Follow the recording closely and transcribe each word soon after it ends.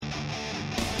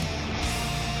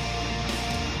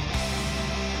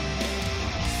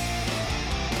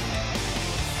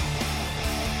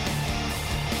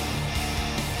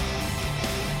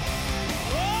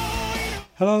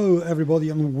Hello, everybody,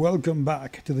 and welcome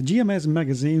back to the GMS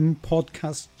Magazine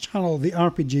podcast channel, the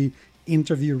RPG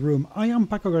Interview Room. I am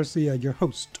Paco Garcia, your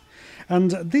host, and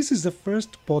this is the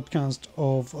first podcast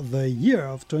of the year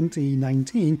of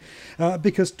 2019,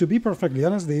 because to be perfectly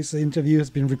honest, this interview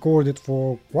has been recorded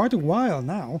for quite a while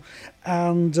now,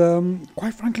 and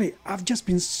quite frankly, I've just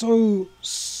been so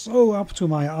up to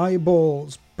my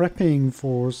eyeballs prepping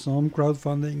for some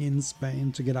crowdfunding in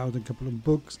Spain to get out a couple of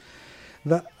books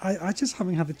that I just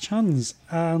haven't had the chance,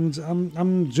 and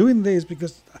I'm doing this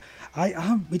because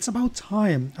it's about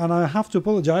time, and I have to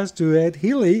apologize to Ed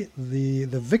Healy, the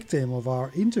victim of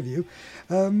our interview,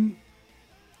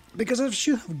 because I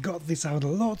should have got this out a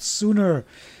lot sooner.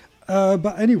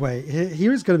 But anyway,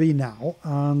 here it's going to be now,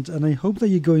 and I hope that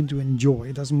you're going to enjoy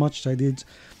it as much as I did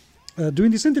doing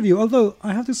this interview. Although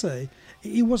I have to say,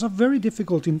 it was a very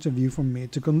difficult interview for me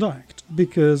to conduct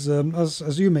because,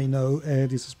 as you may know,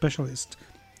 Ed is a specialist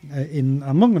in,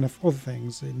 among other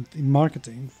things, in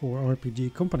marketing for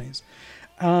RPG companies.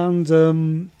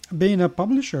 And being a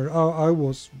publisher, I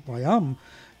am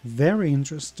very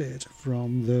interested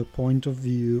from the point of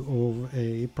view of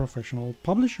a professional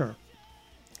publisher.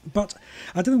 But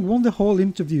I didn't want the whole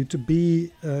interview to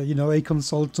be, a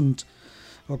consultant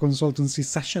or consultancy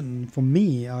session for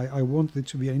me. I wanted it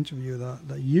to be an interview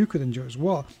that you could enjoy as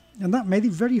well. And that made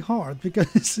it very hard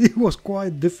because it was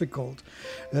quite difficult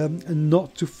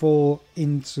not to fall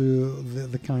into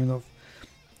the kind of,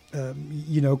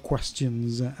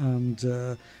 questions and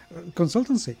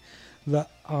consultancy that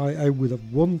I would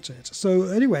have wanted. So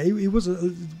anyway, it was a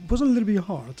little bit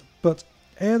hard, but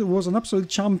Ed was an absolute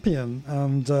champion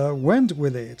and went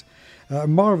with it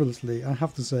marvelously, I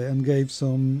have to say, and gave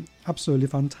some absolutely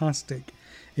fantastic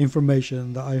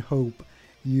information that I hope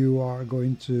you are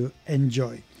going to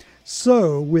enjoy.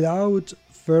 So, without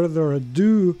further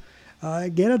ado,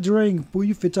 get a drink, put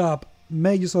your feet up,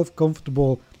 make yourself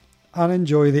comfortable, and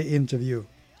enjoy the interview.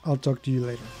 I'll talk to you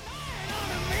later.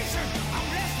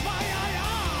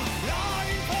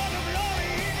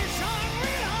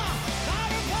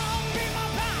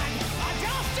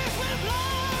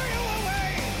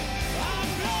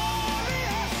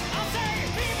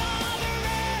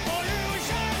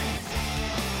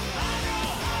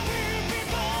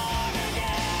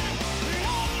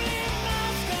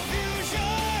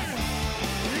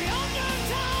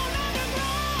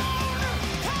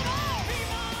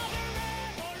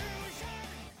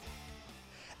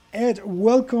 Ed,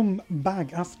 welcome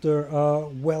back after,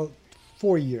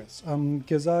 4 years,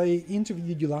 because I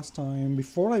interviewed you last time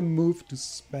before I moved to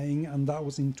Spain, and that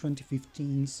was in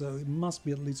 2015, so it must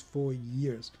be at least 4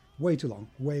 years. Way too long.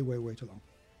 Way too long.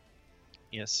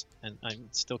 Yes, and I'm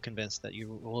still convinced that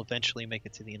you will eventually make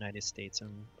it to the United States,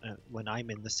 and when I'm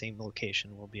in the same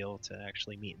location, we'll be able to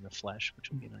actually meet in the flesh, which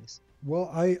will be nice.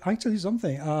 Well, I tell you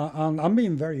something, and I'm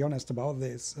being very honest about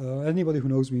this. Anybody who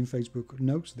knows me in Facebook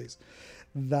knows this,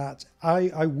 that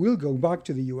I will go back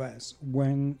to the US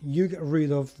when you get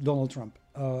rid of Donald Trump.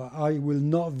 I will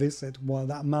not visit while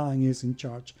that man is in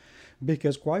charge,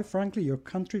 because quite frankly, your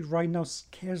country right now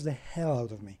scares the hell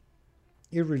out of me.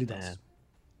 It really does. Yeah.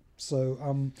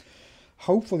 So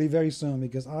hopefully very soon,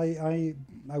 because I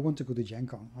want to go to Gen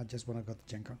Con. I just want to go to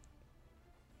Gen Con.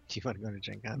 Do you want to go to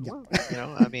Gen Con? Yeah.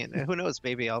 Well, I mean, who knows?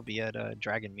 Maybe I'll be at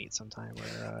Dragon Meet sometime.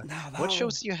 Or what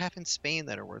shows do you have in Spain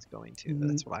that are worth going to?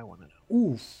 That's what I want to know.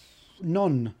 Oof,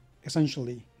 none,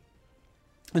 essentially.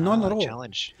 And none at all.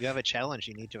 Challenge. You have a challenge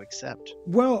you need to accept.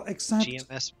 Well, except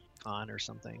GMS Con or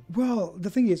something. Well, the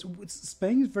thing is,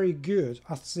 Spain is very good,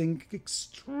 I think,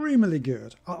 extremely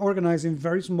good at organizing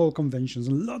very small conventions,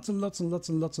 and lots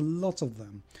of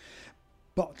them.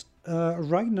 But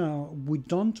right now, we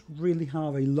don't really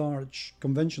have a large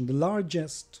convention. The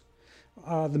largest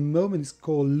at the moment is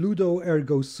called Ludo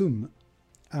Ergo Sum,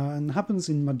 and happens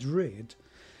in Madrid.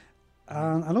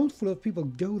 And a lot of people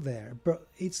go there, but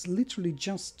it's literally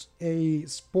just a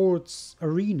sports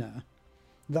arena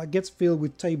that gets filled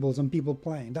with tables and people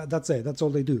playing. That's it. That's all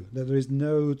they do. There is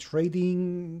no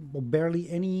trading, or barely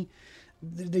any.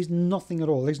 There's nothing at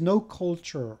all. There's no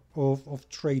culture of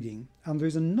trading. And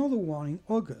there's another one in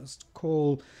August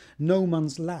called No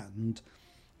Man's Land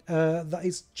that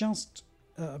is just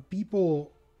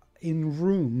people in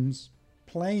rooms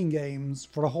playing games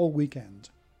for a whole weekend.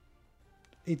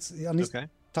 It's okay.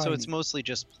 Tiny. So it's mostly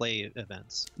just play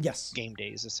events. Yes. Game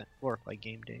days, work like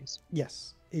game days.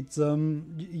 Yes. It's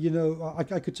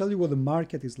I could tell you what the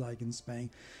market is like in Spain,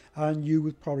 and you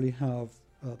would probably have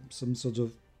some sort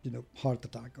of heart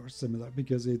attack or similar,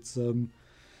 because it's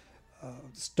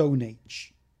Stone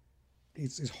Age.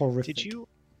 It's horrific.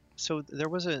 So there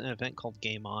was an event called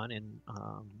Game On in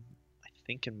I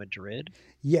think in Madrid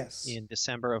Yes. in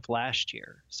December of last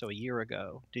year, so a year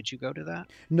ago. Did you go to that?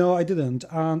 No, I didn't,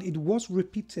 and it was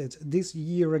repeated this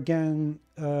year again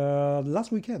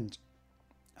last weekend,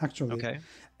 actually. Okay.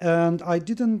 And I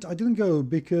didn't go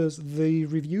because the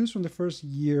reviews from the first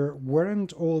year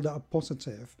weren't all that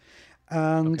positive,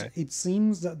 and Okay. it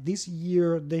seems that this year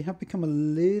they have become a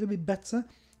little bit better,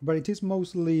 but it is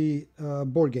mostly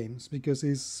board games because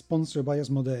it's sponsored by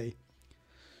Asmodee.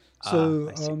 Ah, So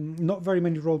I see. not very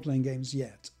many role-playing games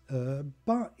yet,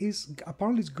 but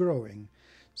apparently it's growing.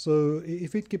 So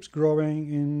if it keeps growing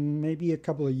in maybe a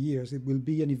couple of years, it will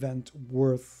be an event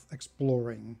worth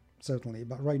exploring, certainly.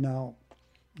 But right now,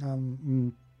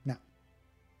 no,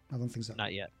 I don't think so.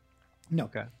 Not yet. No.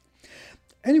 Okay.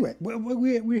 Anyway,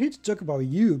 we're here to talk about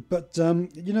you, but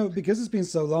because it's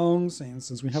been so long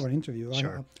since we have an interview,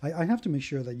 Sure. I have to make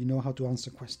sure that you know how to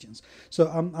answer questions. So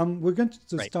we're going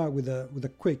to Right. start with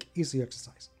a quick, easy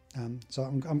exercise. So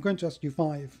I'm going to ask you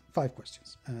five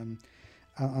questions, and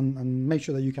make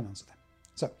sure that you can answer them.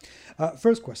 So,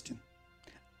 first question: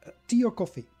 tea or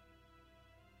coffee?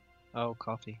 Oh,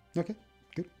 coffee. Okay,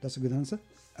 good. That's a good answer.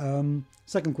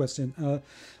 Second question: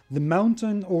 the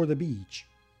mountain or the beach?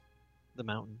 The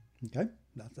mountain. Okay,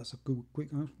 that's a good quick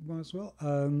one as well.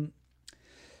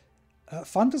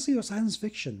 Fantasy or science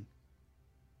fiction?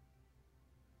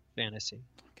 Fantasy.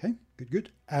 Okay, good.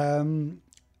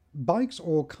 Bikes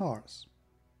or cars?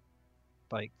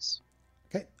 Bikes.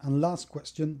 Okay, and last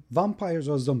question: vampires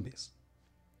or zombies?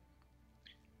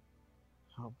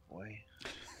 Oh boy.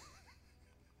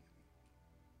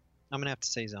 I'm gonna have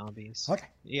to say zombies. Okay,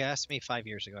 You asked me 5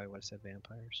 years ago, I would have said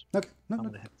vampires. okay, no, I'm no,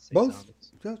 gonna have to say both.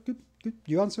 zombies. Yeah, good.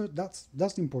 You answered.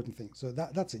 That's the important thing. So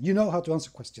that's it. You know how to answer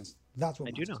questions. That's what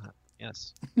I do matters. know how.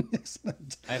 Yes.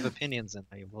 Excellent. I have opinions and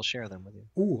I will share them with you.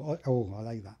 I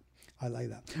like that. I like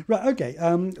that. Right. Okay.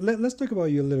 Let's talk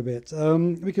about you a little bit,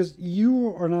 because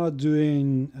you are now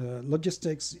doing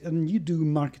logistics and you do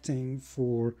marketing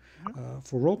for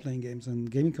role playing games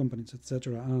and gaming companies,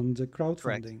 etc., and crowdfunding.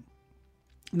 Correct.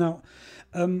 Now,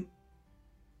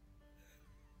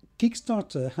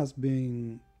 Kickstarter has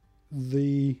been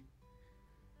the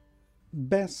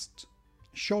best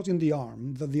shot in the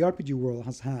arm that the RPG world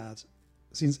has had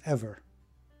since ever,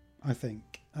 I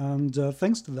think. And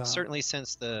thanks to that, Certainly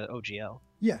since the OGL.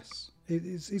 yes,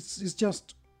 it's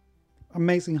just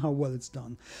amazing how well it's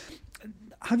done.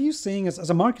 Have you seen, as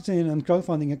a marketing and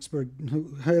crowdfunding expert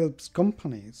who helps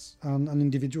companies and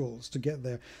individuals to get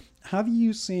there, have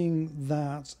you seen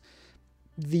that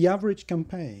the average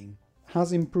campaign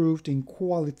has improved in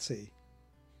quality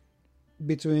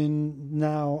between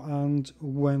now and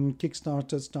when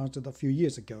Kickstarter started a few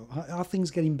years ago? Are things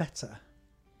getting better?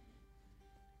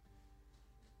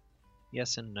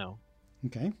 Yes and no.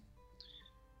 Okay.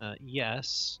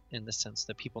 Yes, in the sense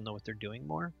that people know what they're doing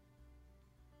more.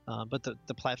 But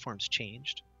the platform's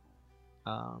changed.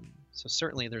 So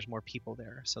certainly there's more people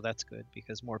there. So that's good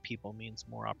because more people means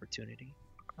more opportunity.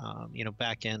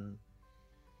 Back in,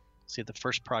 see, the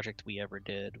first project we ever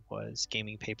did was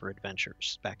Gaming Paper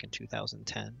Adventures back in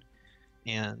 2010.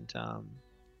 And,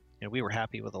 we were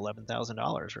happy with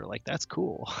 $11,000. We were like, that's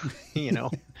cool,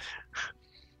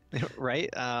 right?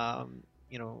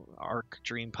 Arc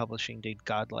Dream Publishing did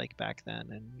Godlike back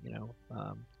then, and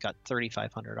got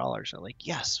 $3,500. They're like,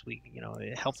 yes,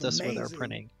 it helped That's us with our amazing.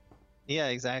 printing. Yeah,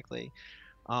 exactly.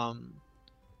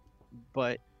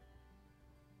 But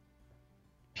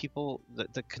people,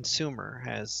 the consumer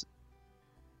has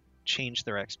changed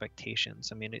their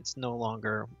expectations. I mean, it's no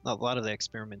longer a lot of the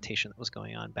experimentation that was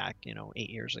going on back, 8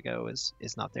 years ago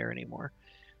is not there anymore.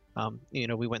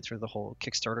 We went through the whole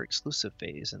Kickstarter exclusive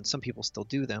phase, and some people still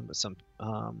do them,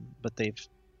 but they've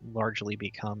largely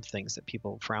become things that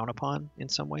people frown upon in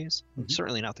some ways. Mhm.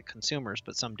 Certainly not the consumers,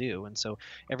 but some do, and so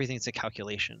everything's a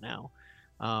calculation now.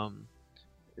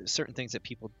 Certain things that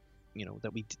people,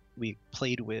 that we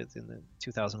played with in the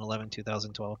 2011,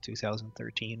 2012,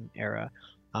 2013 era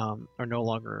are no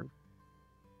longer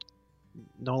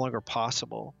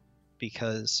possible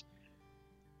because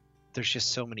there's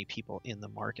just so many people in the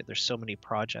market. There's so many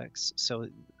projects. So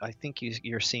I think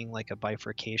you're seeing like a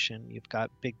bifurcation. You've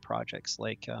got big projects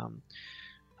like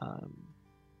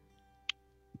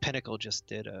Pinnacle just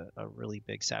did a really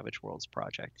big Savage Worlds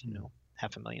project,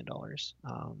 $500,000,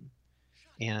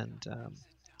 and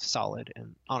solid.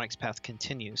 And Onyx Path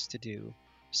continues to do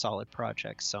solid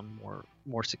projects, some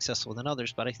more successful than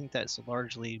others. But I think that's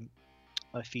largely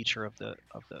a feature of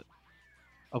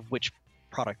which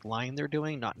product line they're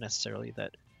doing, not necessarily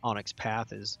that Onyx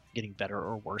Path is getting better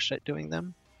or worse at doing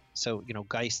them. So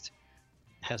Geist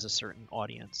has a certain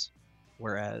audience,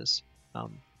 whereas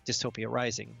Dystopia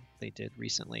Rising they did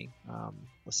recently,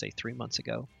 let's say 3 months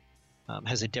ago,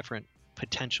 has a different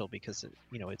potential because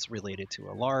it's related to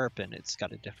a LARP and it's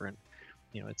got a different,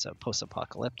 it's a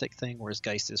post-apocalyptic thing, whereas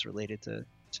Geist is related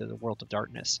to the world of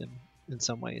darkness in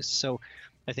some ways. So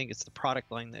I think it's the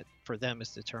product line that for them is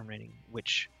determining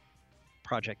which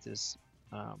project is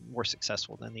more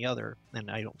successful than the other,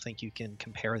 and I don't think you can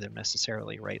compare them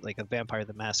necessarily, right? Like a Vampire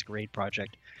the Masquerade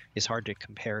project is hard to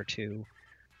compare to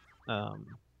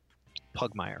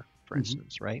Pugmire, for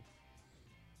instance, right?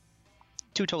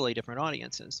 Two totally different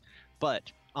audiences,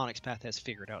 but Onyx Path has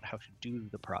figured out how to do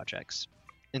the projects,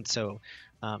 and so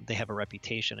they have a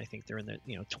reputation. I think they're in the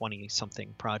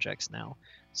 20-something projects now,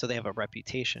 so they have a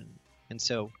reputation, and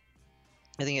so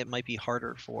I think it might be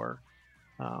harder for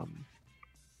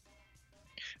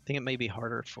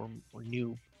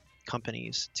new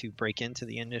companies to break into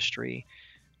the industry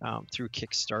through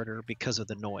Kickstarter because of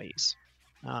the noise,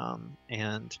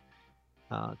 and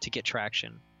to get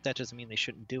traction. That doesn't mean they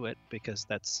shouldn't do it, because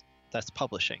that's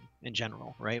publishing in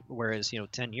general, right? Whereas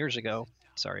 10 years ago,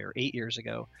 or 8 years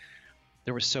ago,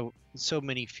 there was so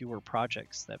many fewer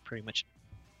projects that pretty much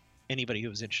anybody who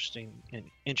was interested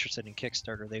in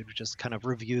Kickstarter, they would just kind of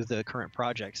review the current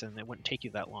projects, and it wouldn't take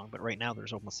you that long. But right now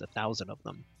there's almost 1,000 of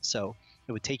them, so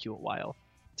it would take you a while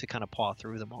to kind of paw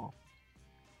through them all.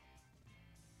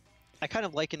 I kind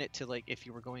of liken it to like if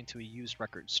you were going to a used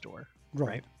record store,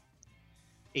 right?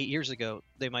 8 years ago,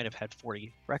 they might have had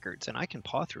 40 records, and I can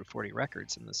paw through 40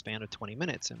 records in the span of 20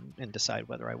 minutes and decide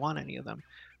whether I want any of them.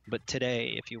 But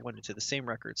today, if you went into the same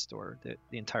record store,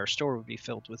 the entire store would be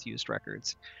filled with used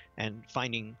records, and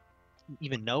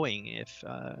even knowing if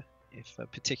a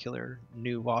particular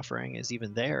new offering is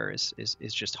even there is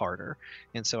just harder.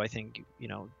 And so I think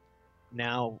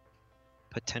now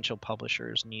potential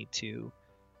publishers need to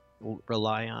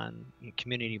rely on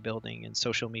community building and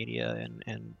social media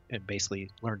and basically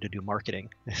learn to do marketing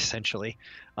essentially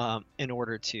in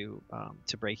order to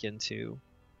break into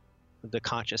the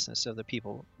consciousness of the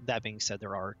people. That being said,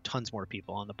 there are tons more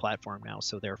people on the platform now,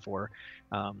 so therefore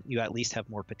you at least have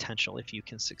more potential if you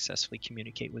can successfully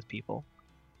communicate with people.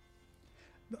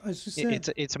 As you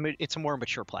said, it's a more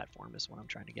mature platform is what I'm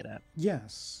trying to get at.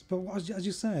 Yes, but as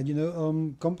you said,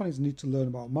 companies need to learn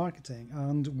about marketing.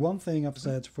 And one thing I've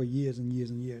said for years and years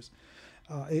and years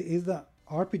is that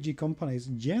RPG companies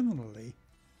generally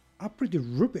are pretty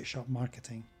rubbish at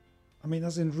marketing. I mean,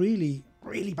 as in really,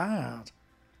 really bad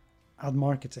at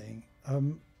marketing.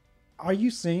 Are you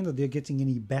saying that they're getting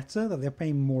any better, that they're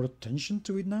paying more attention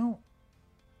to it now?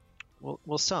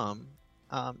 Well, some,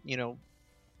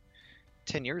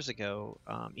 10 years ago,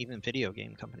 even video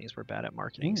game companies were bad at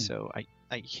marketing. So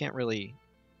I can't really,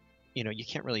 you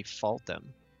can't really fault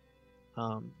them.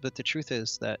 But the truth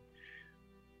is that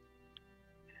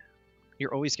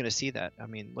you're always going to see that. I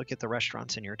mean, look at the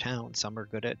restaurants in your town. Some are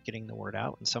good at getting the word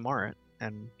out and some aren't.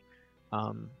 And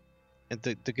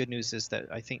the good news is that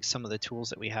I think some of the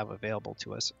tools that we have available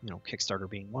to us, Kickstarter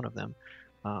being one of them,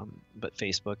 but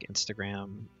Facebook,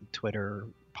 Instagram, Twitter,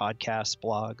 podcasts,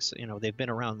 blogs, they've been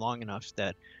around long enough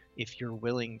that if you're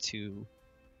willing to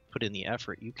put in the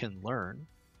effort, you can learn.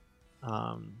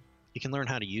 You can learn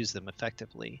how to use them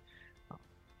effectively.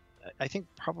 I think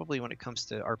probably when it comes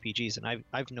to RPGs, and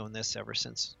I've known this ever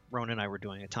since Ron and I were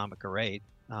doing Atomic Array,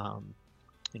 a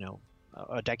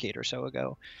decade or so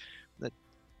ago, that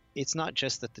it's not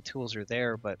just that the tools are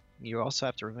there, but you also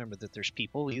have to remember that there's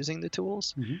people using the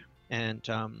tools. And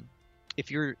if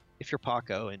you're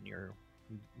Paco and you're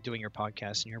doing your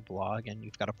podcast and your blog and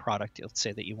you've got a product, let's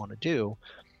say, that you want to do,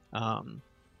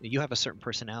 you have a certain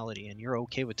personality and you're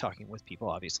okay with talking with people.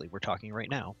 Obviously, we're talking right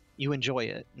now. You enjoy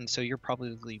it, and so you're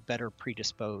probably better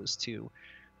predisposed to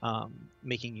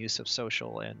making use of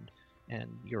social and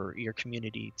your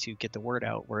community to get the word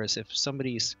out. Whereas if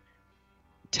somebody's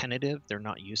tentative, they're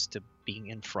not used to being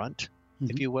in front,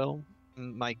 if you will.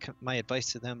 My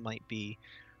advice to them might be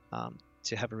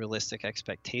to have realistic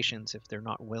expectations. If they're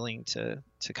not willing to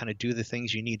kind of do the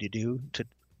things you need to do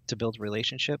to build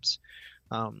relationships,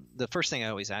 the first thing I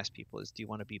always ask people is, do you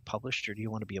want to be published or do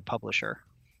you want to be a publisher?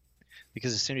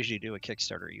 Because as soon as you do a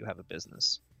Kickstarter, you have a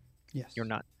business. Yes. You're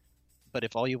not. But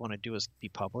if all you want to do is be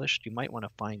published, you might want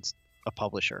to find a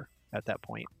publisher at that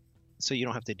point, so you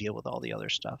don't have to deal with all the other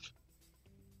stuff.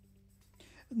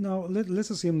 Now, let's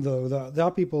assume, though, that there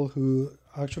are people who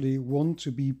actually want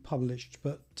to be published,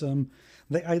 but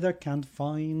they either can't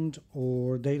find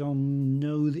or they don't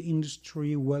know the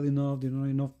industry well enough. There are not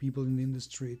enough people in the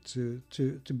industry to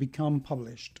become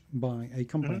published by a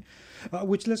company,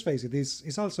 which, let's face it,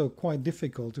 is also quite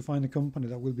difficult to find a company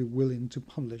that will be willing to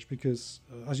publish because,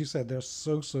 as you said, there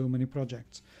are so many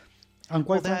projects And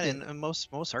Well, quite that frankly, and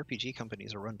most RPG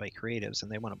companies are run by creatives,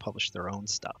 and they want to publish their own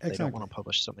stuff. They don't exactly, want to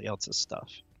publish somebody else's stuff.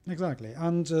 exactly.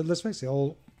 And let's face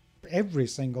it, every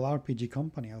single RPG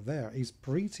company out there is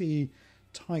pretty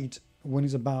tight when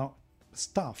it's about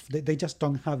stuff. They just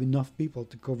don't have enough people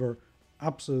to cover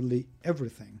absolutely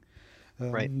everything.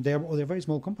 Right. They're very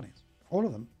small companies, all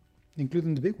of them,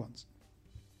 including the big ones.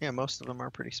 Yeah, most of them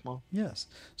are pretty small. Yes.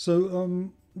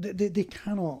 So they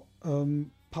cannot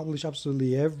publish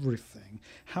absolutely everything.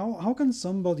 How can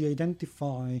somebody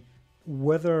identify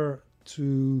whether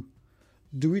to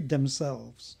do it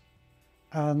themselves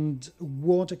and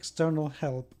what external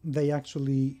help they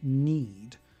actually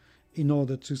need in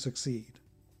order to succeed?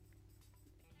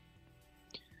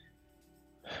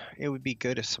 It would be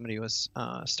good if somebody was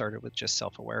started with just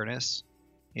self-awareness,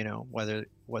 whether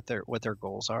what their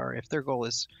goals are. If their goal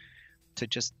is to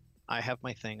just, I have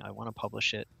my thing, I want to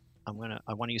publish it, I want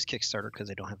to use Kickstarter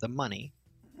because I don't have the money,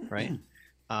 right,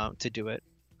 to do it.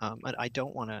 And I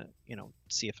don't want to,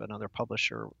 see if another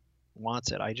publisher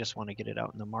wants it. I just want to get it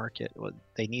out in the market. Well,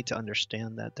 they need to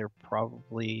understand that they're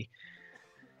probably,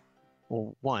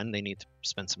 well, one, they need to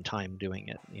spend some time doing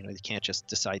it. You can't just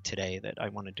decide today that I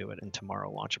want to do it and tomorrow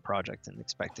launch a project and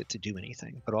expect it to do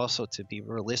anything, but also to be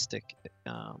realistic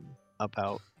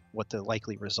about what the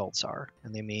likely results are.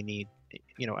 And they may need,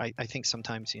 I think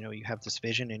sometimes, you have this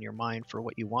vision in your mind for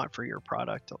what you want for your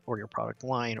product or your product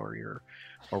line or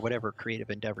whatever creative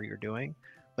endeavor you're doing.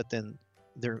 But then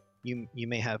you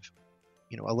may have,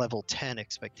 a level 10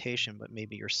 expectation, but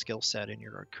maybe your skill set in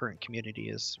your current community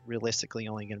is realistically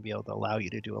only going to be able to allow you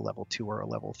to do a level 2 or a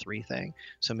level 3 thing.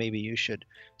 So maybe you should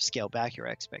scale back your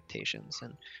expectations.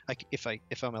 And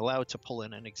if I'm allowed to pull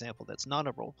in an example that's not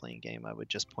a role-playing game, I would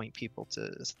just point people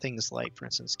to things like, for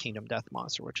instance, Kingdom Death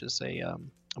Monster, which is a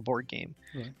board game.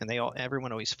 Right. And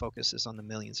everyone always focuses on the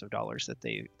millions of dollars that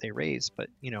they raise, but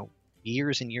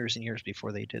years and years and years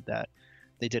before they did that,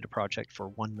 they did a project for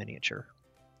one miniature.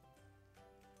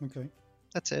 Okay.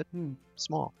 That's it.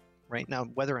 Small. Right now,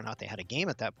 whether or not they had a game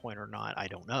at that point or not, I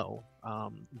don't know.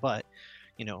 But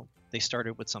they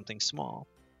started with something small,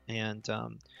 and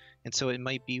so it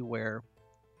might be where,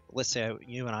 let's say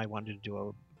you and I wanted to do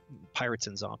a pirates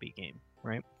and zombie game,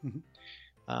 right?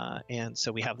 Mm-hmm. And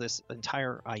so we have this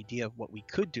entire idea of what we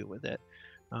could do with it.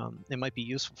 It might be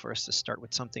useful for us to start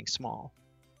with something small.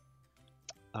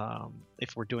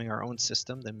 If we're doing our own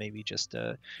system, then maybe just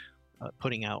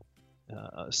putting out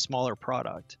a smaller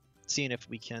product, seeing if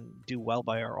we can do well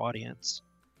by our audience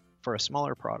for a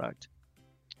smaller product,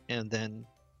 and then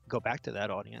go back to that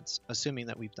audience, assuming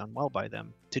that we've done well by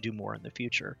them, to do more in the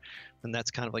future. And that's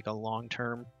kind of like a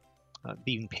long-term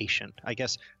being patient. I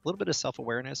guess a little bit of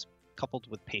self-awareness coupled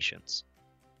with patience.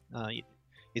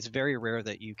 It's very rare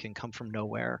that you can come from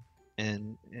nowhere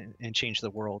and change the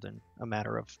world in a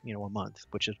matter of a month,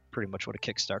 which is pretty much what a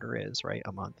Kickstarter is, right?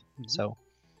 A month. Mm-hmm. So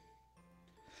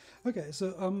okay,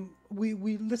 so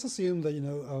we let's assume that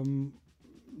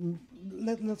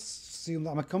let's assume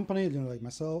that I'm a company, like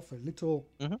myself, a little,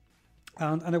 mm-hmm.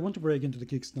 and I want to break into the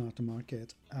Kickstarter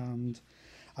market, and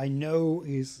I know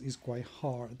is quite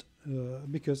hard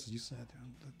because, as you said,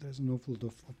 there's an awful lot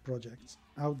of projects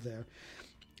out there,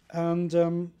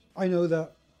 and I know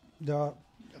that there are,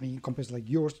 companies like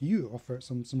yours, you offer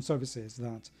some services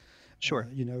that sure,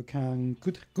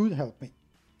 could help me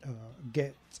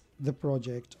get the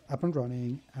project up and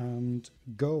running and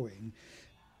going.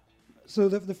 So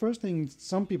the first thing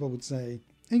some people would say,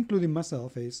 including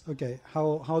myself, is, okay,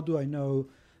 how do I know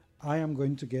I am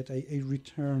going to get a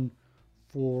return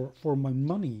for my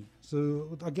money?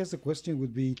 So I guess the question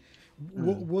would be,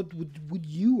 what would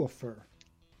you offer,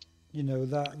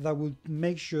 that would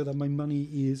make sure that my money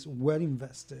is well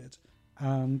invested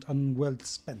and well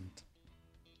spent?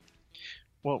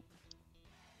 Well,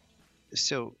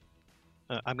 so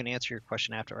I'm going to answer your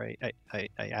question after I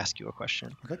ask you a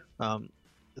question. Okay.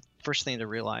 The first thing to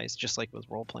realize, just like with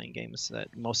role-playing games, that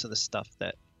most of the stuff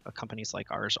that companies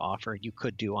like ours offer, you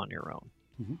could do on your own.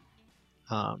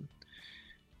 Mm-hmm.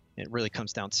 It really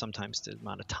comes down sometimes to the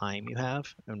amount of time you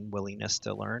have and willingness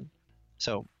to learn.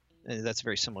 So that's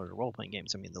very similar to role-playing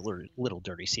games. The little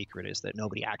dirty secret is that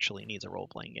nobody actually needs a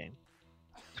role-playing game.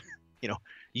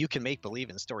 You can make believe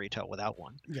in Storytell without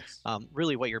one. Yes.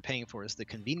 Really what you're paying for is the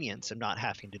convenience of not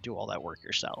having to do all that work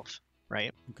yourself,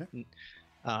 right? Okay.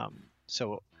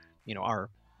 So, our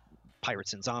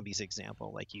Pirates and Zombies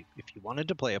example, like if you wanted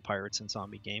to play a Pirates and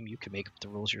Zombie game, you could make up the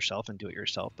rules yourself and do it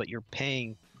yourself, but you're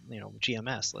paying,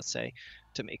 GMS, let's say,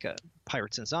 to make a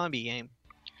Pirates and Zombie game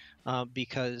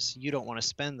because you don't want to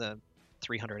spend the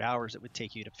 300 hours it would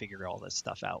take you to figure all this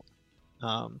stuff out.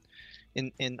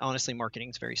 And honestly, marketing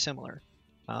is very similar.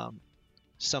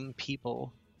 some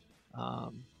people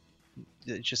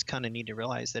just kind of need to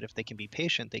realize that if they can be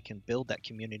patient, they can build that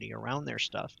community around their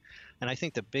stuff. And I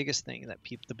think the biggest thing that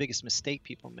the biggest mistake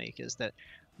people make is that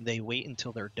they wait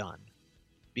until they're done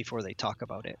before they talk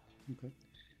about it. Okay.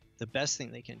 The best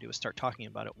thing they can do is start talking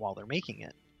about it while they're making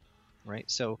it, right?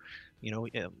 So,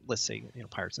 let's say,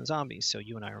 Pirates and Zombies. So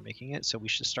you and I are making it. So we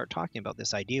should start talking about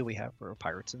this idea we have for a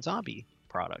Pirates and Zombie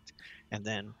product, and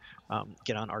then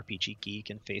get on RPG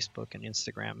Geek and Facebook and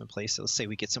Instagram and places. Let's say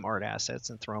we get some art assets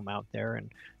and throw them out there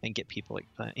and get people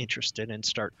interested, and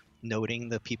start noting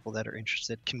the people that are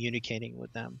interested, communicating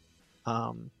with them.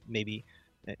 Maybe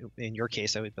in your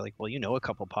case, I would be like, well, a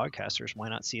couple podcasters, why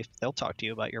not see if they'll talk to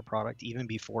you about your product even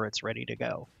before it's ready to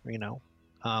go?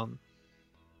 I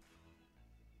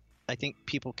think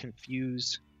people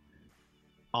confuse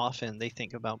often. They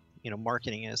think about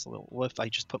marketing as well, if I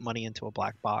just put money into a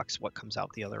black box, what comes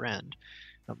out the other end?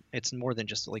 It's more than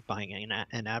just like buying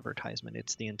an advertisement.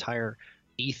 It's the entire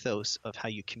ethos of how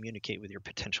you communicate with your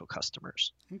potential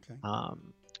customers. Okay.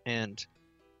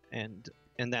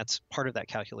 And that's part of that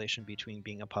calculation between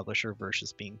being a publisher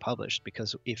versus being published,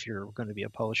 because if you're going to be a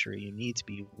publisher, you need to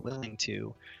be willing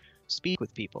to speak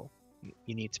with people.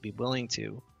 You need to be willing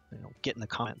to get in the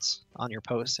comments on your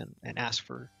posts and ask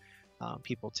for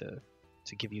people to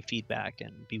give you feedback,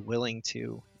 and be willing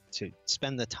to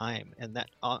spend the time. And that,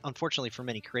 unfortunately for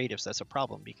many creatives, that's a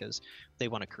problem, because they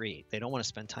want to create. They don't want to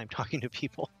spend time talking to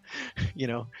people.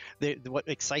 What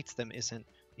excites them isn't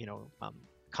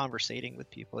conversating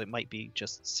with people. It might be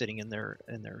just sitting in their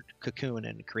cocoon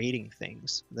and creating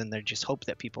things. Then they just hope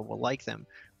that people will like them.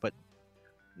 But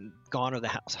gone are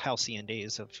the halcyon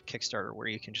days of Kickstarter, where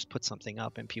you can just put something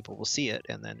up and people will see it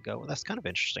and then go, well, that's kind of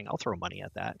interesting, I'll throw money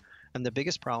at that. And the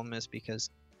biggest problem is because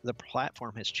the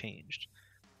platform has changed.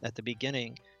 At the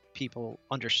beginning, people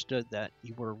understood that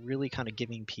you were really kind of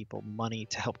giving people money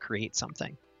to help create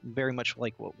something, very much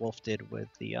like what Wolf did with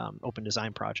the open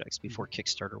design projects before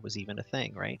Kickstarter was even a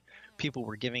thing, right? People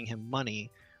were giving him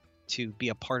money to be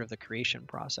a part of the creation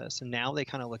process. And now they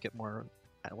kind of look at more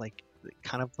like,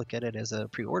 look at it as a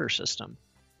pre-order system.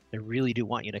 They really do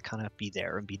want you to kind of be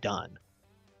there and be done.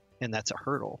 And that's a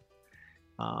hurdle.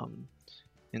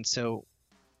 And so,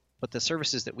 but the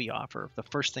services that we offer, the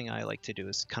first thing I like to do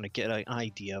is kind of get an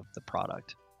idea of the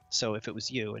product. So if it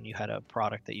was you and you had a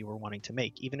product that you were wanting to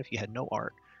make, even if you had no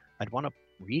art, I'd want to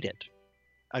read it.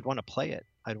 I'd want to play it.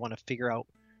 I'd want to figure out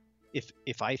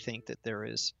if I think that there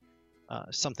is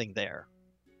something there,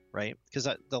 right? Because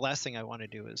the last thing I want to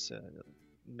do is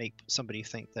make somebody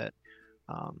think that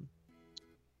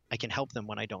I can help them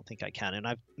when I don't think I can. And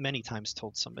I've many times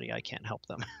told somebody I can't help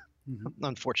them,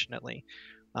 unfortunately.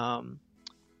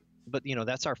 But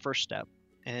that's our first step.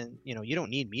 And you don't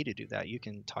need me to do that. You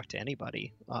can talk to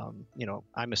anybody.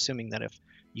 I'm assuming that if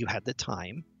you had the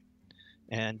time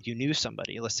and you knew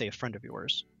somebody, let's say a friend of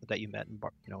yours that you met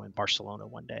in Barcelona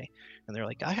one day, and they're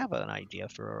like, I have an idea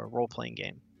for a role-playing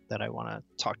game that I want to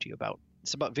talk to you about.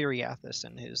 It's about Viriathus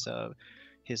and his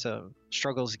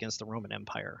struggles against the Roman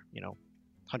Empire,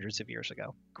 hundreds of years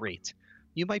ago. Great.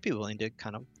 You might be willing to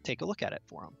kind of take a look at it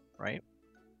for them, right?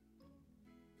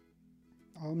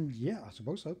 Yeah, I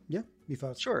suppose so. Yeah,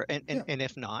 sure. And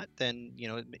if not, then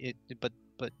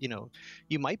but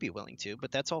you might be willing to.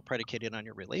 But that's all predicated on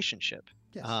your relationship.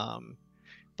 Yes.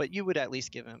 But you would at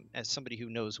least give him, as somebody who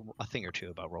knows a thing or two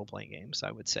about role-playing games,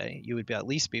 I would say you would at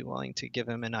least be willing to give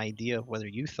him an idea of whether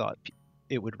you thought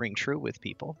it would ring true with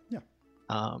people. Yeah.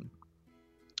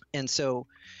 And so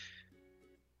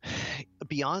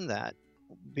beyond that,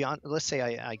 let's say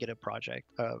I get a product,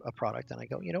 and I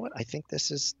go, you know what, I think this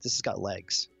has got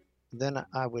legs. Then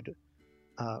I would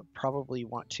probably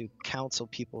want to counsel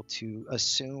people to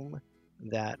assume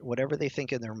that whatever they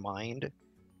think in their mind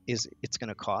it's going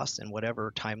to cost, and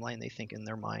whatever timeline they think in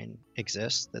their mind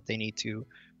exists, that they need to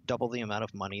double the amount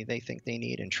of money they think they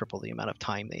need and triple the amount of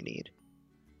time they need.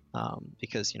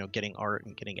 Because getting art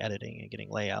and getting editing and getting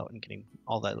layout and getting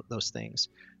all those things,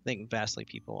 I think vastly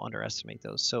people underestimate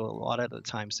those. So a lot of the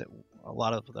times that a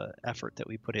lot of the effort that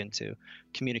we put into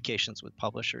communications with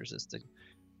publishers is to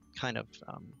kind of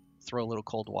throw a little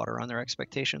cold water on their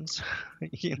expectations,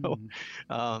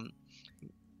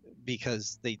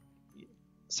 because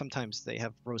sometimes they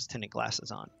have rose tinted glasses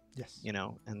on. Yes.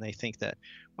 And they think that,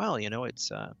 well,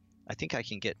 it's I think I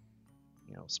can get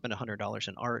spend $100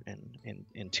 in art, and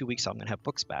in 2 weeks I'm going to have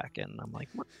books back. And I'm like,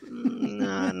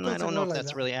 I don't know if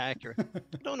that's really accurate.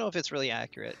 I don't know if it's really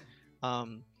accurate.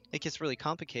 It gets really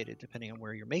complicated depending on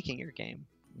where you're making your game.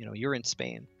 You're in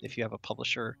Spain. If you have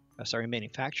a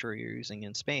manufacturer you're using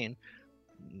in Spain,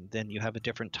 then you have a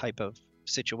different type of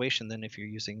situation than if you're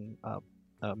using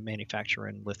a manufacturer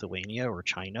in Lithuania or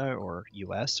China or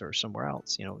US or somewhere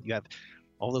else. You know, you have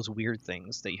all those weird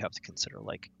things that you have to consider,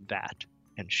 like VAT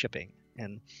and shipping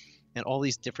and all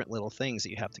these different little things that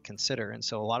you have to consider. And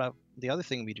so a lot of the other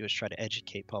thing we do is try to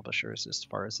educate publishers as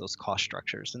far as those cost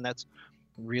structures. And that's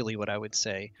really what I would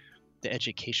say the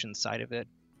education side of it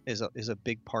is a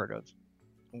big part of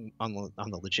on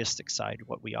the logistics side,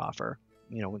 what we offer.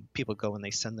 You know, when people go and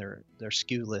they send their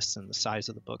SKU lists and the size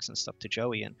of the books and stuff to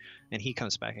Joey, and he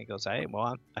comes back and goes, I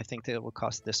think that it will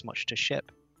cost this much to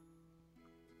ship.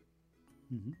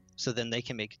 Mm-hmm. So then they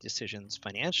can make decisions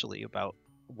financially about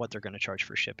what they're going to charge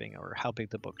for shipping or how big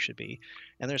the book should be.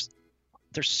 And there's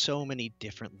so many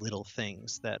different little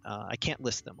things that I can't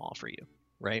list them all for you,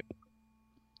 right?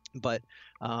 But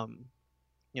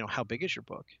you know, how big is your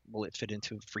book? Will it fit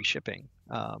into free shipping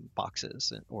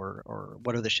boxes, or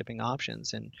what are the shipping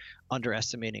options? And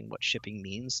underestimating what shipping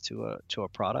means to a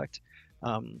product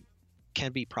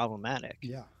can be problematic.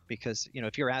 Yeah. Because, you know,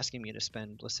 if you're asking me to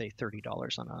spend, let's say,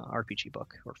 $30 on an RPG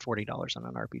book or $40 on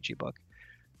an RPG book,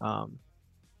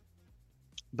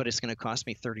 but it's going to cost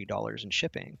me $30 in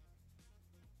shipping,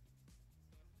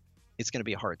 it's going to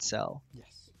be a hard sell. Yes.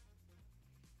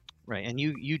 Right. And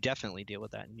you definitely deal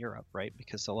with that in Europe, right?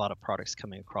 Because a lot of products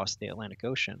coming across the Atlantic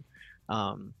Ocean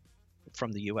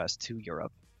from the US to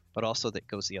Europe, but also that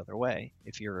goes the other way.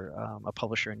 If you're a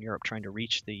publisher in Europe trying to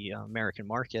reach the American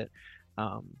market,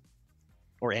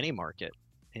 or any market,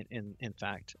 in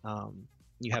fact,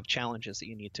 you have challenges that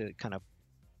you need to kind of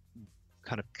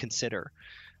consider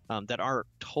that are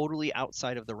totally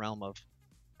outside of the realm of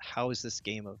how is this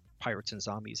game of pirates and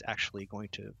zombies actually going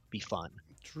to be fun.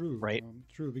 True, right?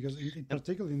 True, because in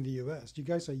particularly in the US, you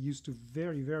guys are used to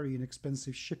very, very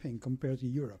inexpensive shipping compared to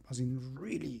Europe, as in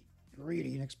really,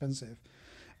 really inexpensive.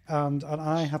 And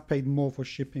I have paid more for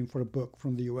shipping for a book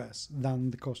from the US than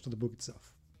the cost of the book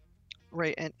itself.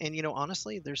 Right, and you know,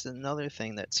 honestly, there's another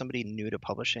thing that somebody new to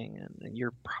publishing, and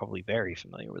you're probably very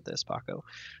familiar with this, Paco,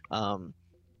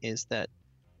 is that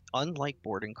unlike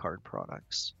boarding card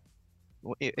products,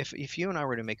 if you and I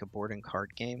were to make a boarding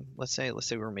card game, let's say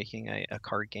we're making a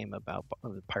card game about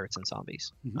pirates and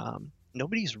zombies, Mm-hmm.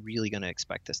 Nobody's really going to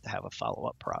expect us to have a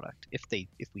follow-up product. If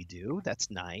we do, that's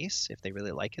nice. If they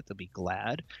really like it, they'll be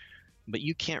glad. But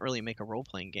you can't really make a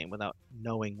role-playing game without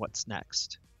knowing what's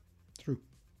next. True.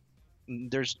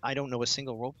 I don't know a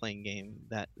single role-playing game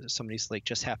that somebody's like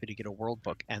just happy to get a world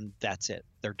book and that's it.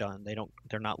 They're done.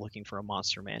 They're not looking for a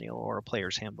monster manual or a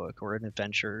player's handbook or an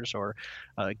adventures or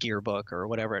a gear book or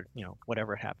whatever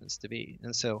it happens to be.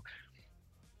 And so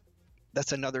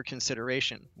that's another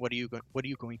consideration. What are you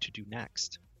going to do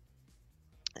next?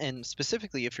 And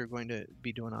specifically, if you're going to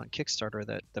be doing on Kickstarter,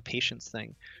 that the patience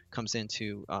thing comes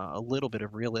into a little bit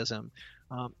of realism.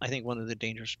 I think one of the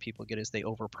dangers people get is they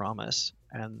overpromise,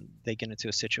 and they get into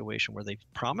a situation where they've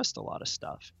promised a lot of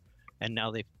stuff, and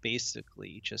now they've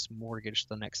basically just mortgaged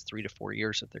the next 3 to 4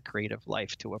 years of their creative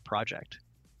life to a project,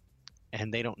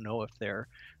 and they don't know if they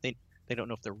don't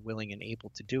know if they're willing and able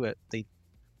to do it.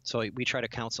 So we try to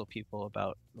counsel people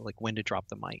about like when to drop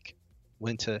the mic,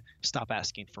 when to stop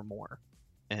asking for more,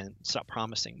 and stop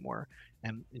promising more,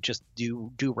 and just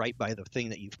do right by the thing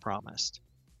that you've promised,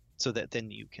 so that then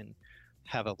you can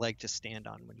have a leg to stand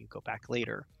on when you go back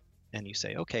later and you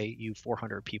say, okay, you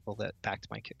 400 people that backed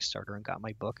my Kickstarter and got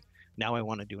my book, now I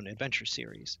want to do an adventure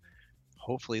series.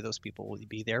 Hopefully those people will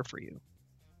be there for you.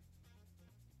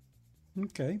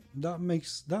 Okay, that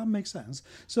makes sense.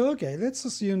 So, okay, let's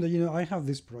assume that, I have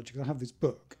this project, I have this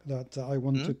book that I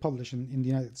want to publish in the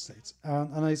United States.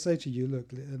 And I say to you,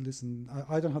 look, listen,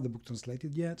 I don't have the book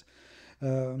translated yet,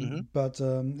 but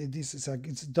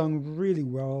it's done really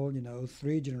well,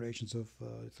 3 editions of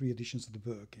the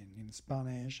book in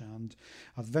Spanish and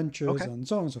adventures and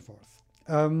so on and so forth.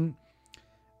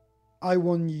 I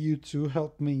want you to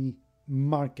help me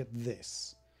market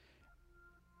this.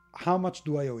 How much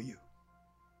do I owe you?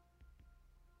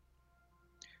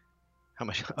 How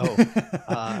much?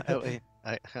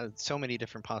 I had so many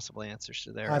different possible answers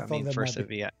to there. First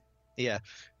of yeah.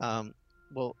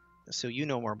 Well, so you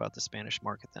know more about the Spanish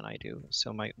market than I do.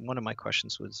 So one of my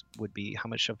questions would be, how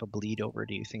much of a bleed over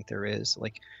do you think there is?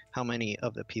 Like, how many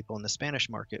of the people in the Spanish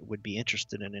market would be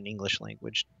interested in an English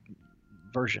language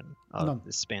version of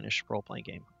the Spanish role-playing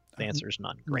game? The answer is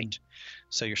none. Great.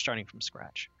 So you're starting from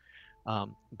scratch.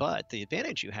 But the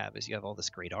advantage you have is you have all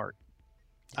this great art,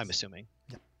 I'm assuming.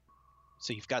 Yeah.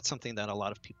 So you've got something that a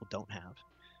lot of people don't have.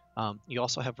 You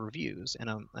also have reviews, and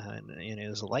it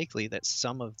is likely that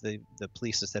some of the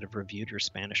places that have reviewed your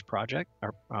Spanish product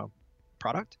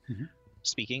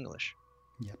speak English.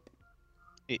 Yep.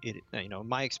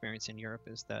 my experience in Europe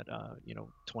is that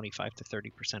 25 to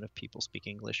 30% of people speak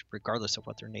English regardless of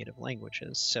what their native language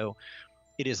is. So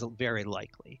it is very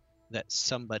likely that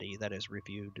somebody that has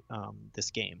reviewed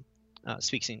this game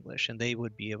speaks English, and they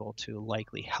would be able to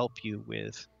likely help you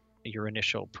with your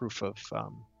initial proof of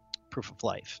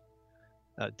life.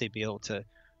 They'd be able to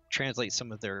translate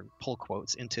some of their pull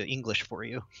quotes into English for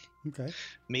you. Okay.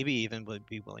 Maybe even would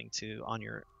be willing to,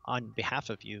 on behalf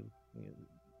of you,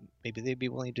 maybe they'd be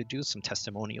willing to do some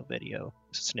testimonial video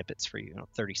snippets for you,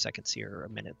 30 seconds here or a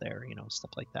minute there,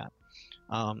 stuff like that.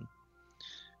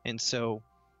 And so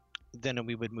then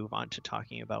we would move on to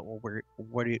talking about, well,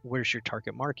 where's your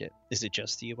target market? Is it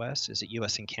just the U.S.? Is it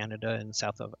U.S. and Canada and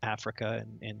South of Africa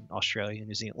and Australia and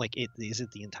New Zealand? Is it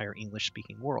the entire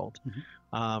English-speaking world?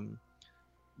 Mm-hmm.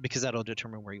 Because that'll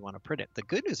determine where you want to print it. The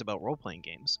good news about role-playing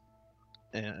games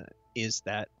is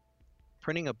that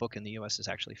printing a book in the U.S. is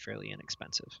actually fairly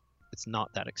inexpensive. It's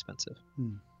not that expensive.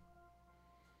 Hmm.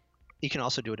 You can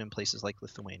also do it in places like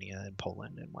Lithuania and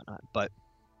Poland and whatnot, but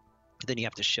then you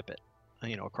have to ship it,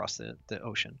 across the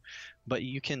ocean. But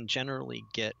you can generally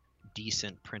get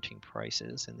decent printing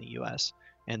prices in the U.S.,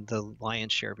 and the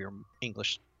lion's share of your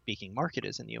English-speaking market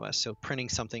is in the U.S. So printing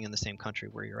something in the same country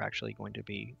where you're actually going to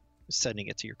be sending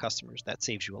it to your customers, that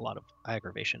saves you a lot of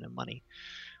aggravation and money.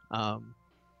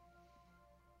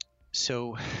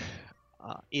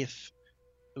 If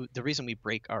the reason we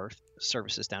break our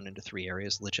services down into 3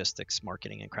 areas, logistics,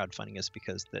 marketing, and crowdfunding, is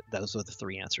because those are the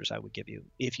 3 answers I would give you.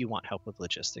 If you want help with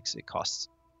logistics, it costs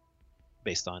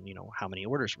based on, how many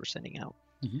orders we're sending out.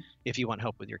 Mm-hmm. If you want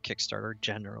help with your Kickstarter,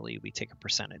 generally we take a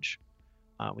percentage.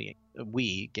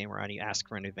 We Gamerati, ask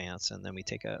for an advance, and then we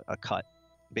take a cut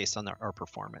based on our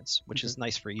performance, which is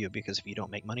nice for you, because if you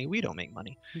don't make money, we don't make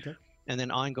money. Okay. And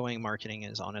then ongoing marketing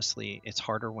is, honestly, it's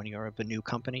harder when you're a new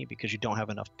company, because you don't have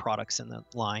enough products in the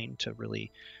line to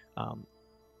really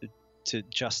to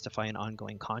justify an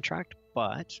ongoing contract.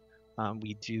 But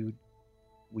we do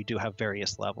have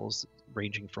various levels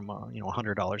ranging from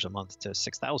 $100 a month to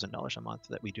 $6,000 a month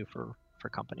that we do for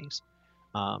companies.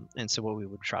 And so what we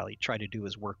would try to do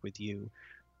is work with you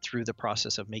through the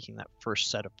process of making that first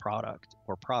set of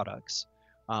products,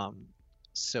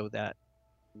 so that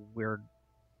we're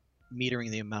metering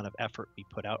the amount of effort we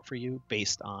put out for you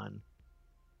based on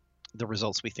the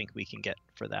results we think we can get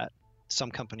for that.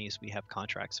 Some companies we have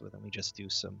contracts with, and we just do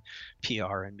some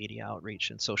PR and media outreach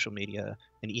and social media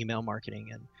and email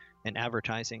marketing and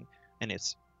advertising, and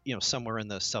it's somewhere in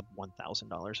the sub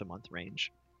 $1,000 a month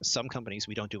range. Some companies,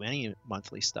 we don't do any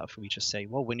monthly stuff. We just say,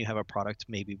 well, when you have a product,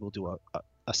 maybe we'll do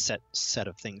a set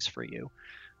of things for you.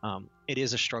 It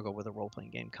is a struggle with a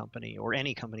role-playing game company, or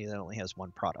any company that only has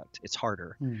one product. It's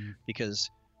harder because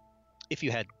if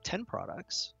you had 10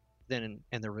 products, and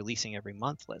they're releasing every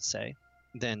month, let's say,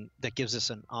 then that gives us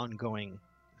an ongoing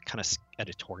kind of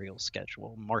editorial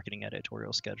schedule, marketing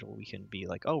editorial schedule. We can be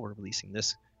like, oh, we're releasing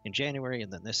this in January,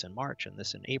 and then this in March, and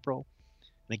this in April.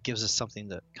 And it gives us something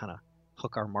to kind of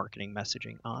hook our marketing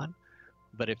messaging on.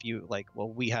 But if you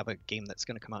we have a game that's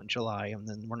going to come out in July, and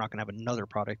then we're not going to have another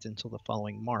product until the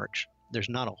following March, there's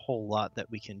not a whole lot that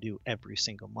we can do every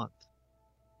single month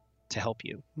to help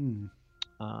you.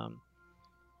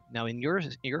 Now, in your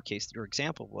case, your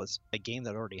example was a game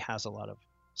that already has a lot of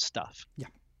stuff. Yeah.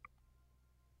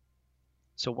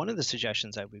 So one of the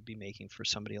suggestions I would be making for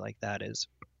somebody like that is,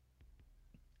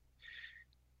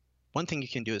 one thing you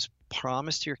can do is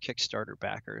promise to your Kickstarter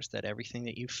backers that everything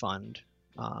that you fund,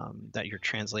 that you're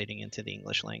translating into the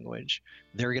English language,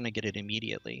 they're going to get it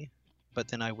immediately. But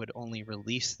then I would only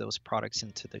release those products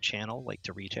into the channel, like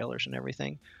to retailers and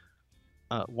everything,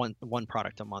 one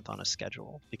product a month on a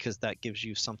schedule, because that gives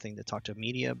you something to talk to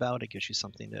media about. It gives you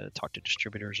something to talk to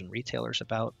distributors and retailers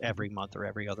about every month or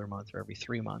every other month or every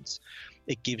 3 months.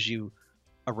 It gives you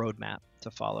a roadmap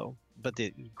to follow. But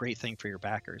the great thing for your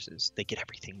backers is they get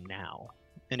everything now.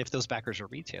 And if those backers are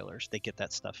retailers, they get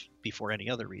that stuff before any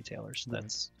other retailers. Right.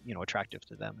 That's attractive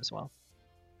to them as well.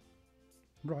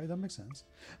 Right, that makes sense.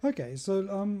 Okay,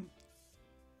 so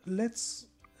let's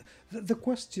the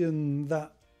question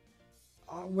that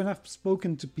when I've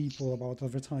spoken to people about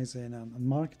advertising and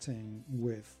marketing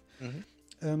with,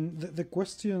 the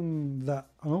question that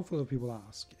an awful lot of people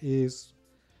ask is,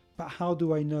 but how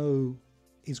do I know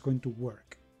it's going to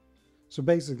work? So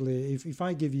basically, if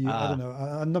I give you, I don't know,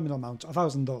 a nominal amount,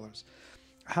 $1,000,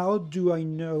 how do I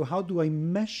know, how do I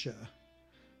measure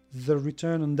the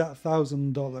return on that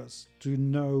 $1,000 to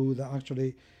know that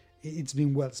actually it's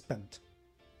been well spent?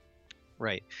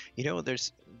 Right.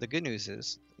 There's the good news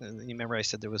is, you remember I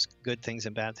said there was good things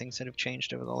and bad things that have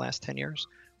changed over the last 10 years.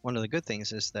 One of the good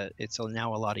things is that it's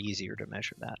now a lot easier to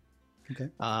measure that. Okay.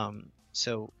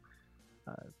 So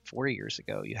 4 years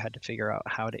ago, you had to figure out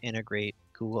how to integrate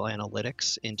Google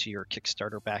Analytics into your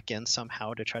Kickstarter backend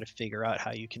somehow to try to figure out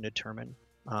how you can determine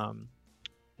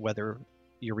whether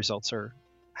your results are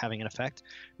having an effect.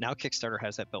 Now Kickstarter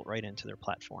has that built right into their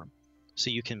platform. So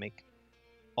you can make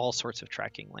all sorts of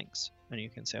tracking links. And you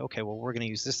can say, okay, well, we're going to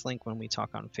use this link when we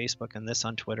talk on Facebook, and this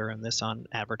on Twitter, and this on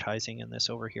advertising, and this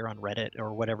over here on Reddit,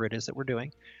 or whatever it is that we're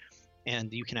doing.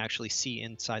 And you can actually see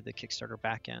inside the Kickstarter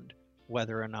backend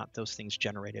whether or not those things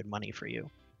generated money for you.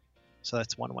 So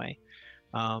that's one way.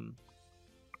 I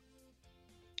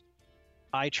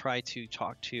try to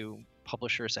talk to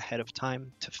publishers ahead of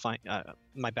time to find.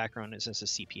 My background is as a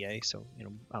CPA, so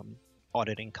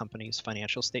auditing companies'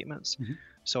 financial statements. Mm-hmm.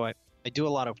 So I do a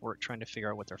lot of work trying to figure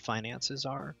out what their finances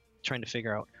are, trying to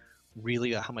figure out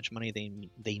really how much money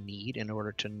they need in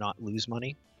order to not lose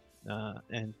money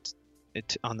and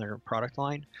on their product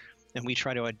line. And we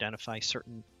try to identify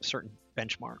certain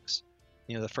benchmarks.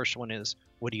 The first one is,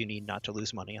 what do you need not to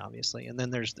lose money, obviously. And then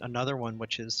there's another one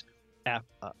which is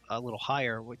a little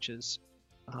higher, which is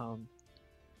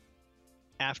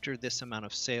after this amount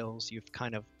of sales, you've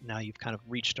kind of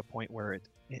reached a point where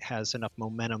it has enough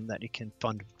momentum that it can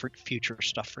fund future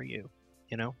stuff for you,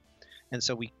 And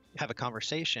so we have a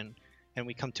conversation and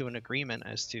we come to an agreement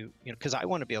as to, because I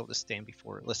want to be able to stand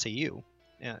before, let's say you,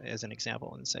 as an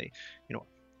example, and say,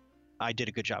 I did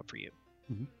a good job for you.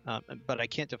 Mm-hmm. But I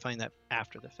can't define that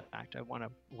after the fact. I want to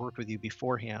work with you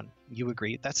beforehand. You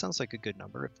agree, that sounds like a good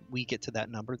number. If we get to that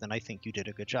number, then I think you did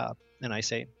a good job. And I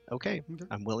say, okay.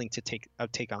 I'm willing to take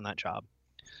on that job.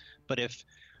 But if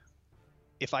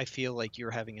I feel like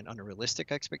you're having an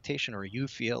unrealistic expectation, or you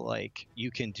feel like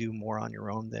you can do more on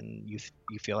your own than you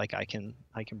feel like I can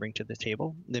bring to the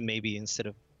table, then maybe instead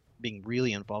of being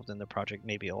really involved in the project,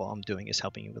 maybe all I'm doing is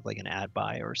helping you with like an ad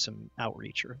buy or some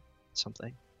outreach or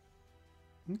something.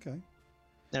 Okay.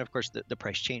 And of course the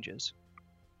price changes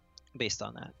based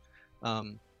on that.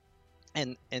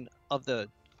 And of the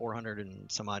 400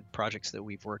 and some odd projects that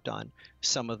we've worked on,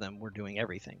 some of them we're doing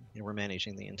everything. We're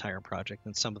managing the entire project,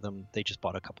 and some of them they just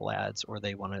bought a couple ads, or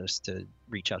they wanted us to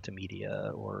reach out to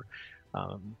media or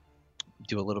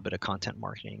do a little bit of content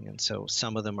marketing. And so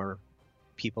some of them are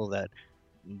people that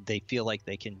they feel like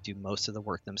they can do most of the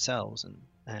work themselves,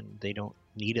 and they don't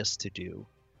need us to do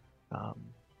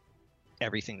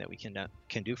everything that we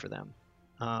can do for them.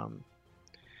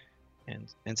 And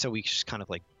so we just kind of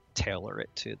like tailor it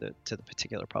to the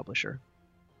particular publisher.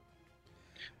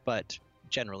 But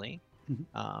generally,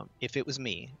 mm-hmm. If it was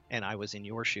me and I was in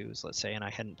your shoes, let's say, and I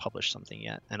hadn't published something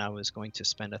yet, and I was going to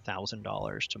spend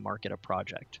 $1,000 to market a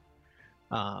project,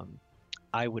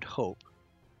 I would hope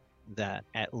that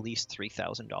at least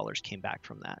 $3,000 came back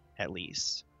from that, at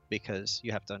least, because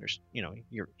you have to understand,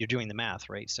 you're doing the math,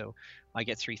 right? So I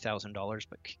get $3,000,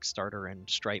 but Kickstarter and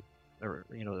Stripe, or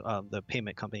the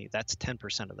payment company, that's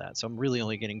 10% of that. So I'm really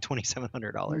only getting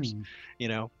 $2,700,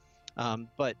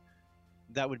 but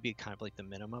that would be kind of like the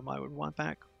minimum I would want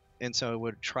back. And so I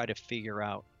would try to figure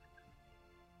out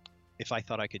if I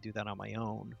thought I could do that on my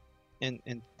own. And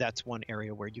that's one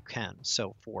area where you can.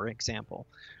 So for example,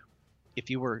 if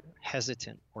you were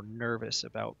hesitant or nervous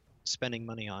about spending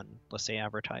money on, let's say,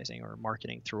 advertising or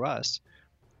marketing through us,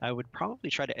 I would probably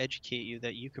try to educate you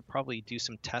that you could probably do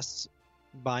some tests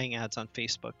buying ads on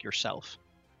Facebook yourself.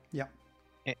 Yeah.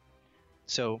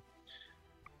 So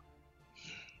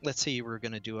let's say you were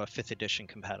going to do a 5th edition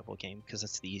compatible game, because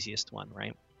that's the easiest one,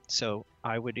 right? So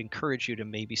I would encourage you to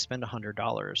maybe spend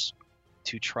 $100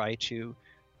 to try to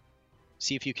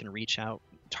see if you can reach out,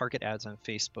 target ads on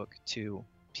Facebook to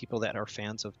people that are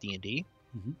fans of D&D,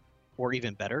 mm-hmm. or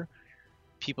even better,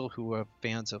 people who are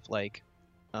fans of like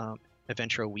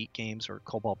Adventure Week Games or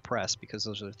Cobalt Press, because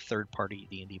those are third-party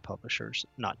D&D publishers,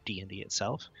 not D&D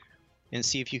itself, and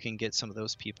see if you can get some of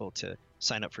those people to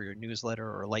sign up for your newsletter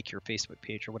or like your Facebook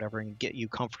page or whatever, and get you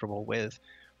comfortable with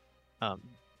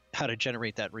how to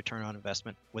generate that return on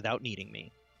investment without needing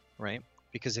me, right?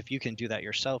 Because if you can do that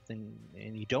yourself, and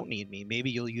you don't need me,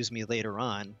 maybe you'll use me later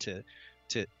on to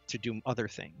do other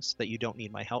things that you don't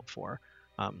need my help for.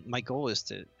 My goal is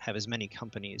to have as many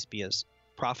companies be as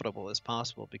profitable as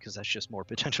possible, because that's just more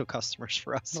potential customers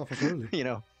for us. Oh, absolutely.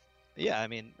 Yeah, I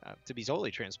mean, to be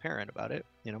totally transparent about it,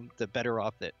 the better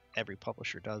off that every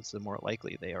publisher does, the more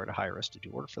likely they are to hire us to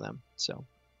do work for them. So.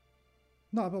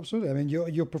 No, absolutely. I mean,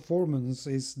 your performance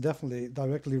is definitely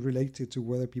directly related to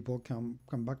whether people come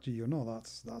back to you or not.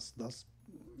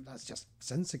 That's just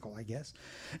sensical, I guess.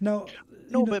 Now,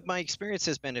 but my experience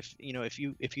has been if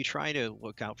you try to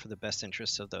look out for the best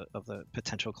interests of the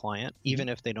potential client, even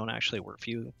if they don't actually work for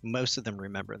you, most of them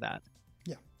remember that.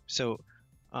 Yeah. So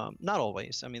Not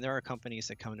always. I mean, there are companies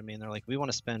that come to me and they're like, we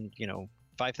want to spend,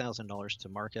 $5,000 to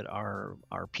market our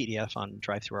PDF on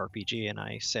Drive-Thru RPG, and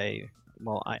I say,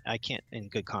 well, I can't in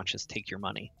good conscience take your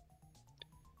money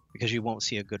because you won't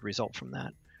see a good result from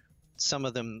that. Some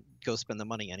of them go spend the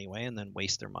money anyway and then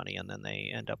waste their money, and then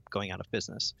they end up going out of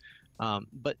business.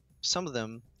 But some of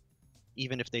them,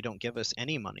 even if they don't give us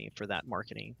any money for that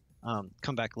marketing,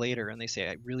 come back later and they say,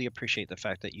 I really appreciate the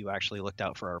fact that you actually looked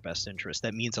out for our best interest.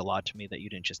 That means a lot to me that you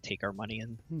didn't just take our money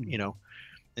and,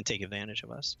 and take advantage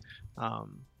of us.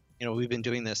 We've been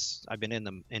doing this. I've been in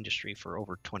the industry for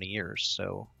over 20 years.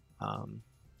 So,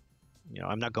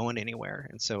 I'm not going anywhere.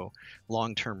 And so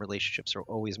long-term relationships are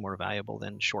always more valuable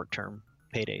than short-term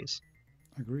paydays.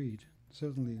 Agreed.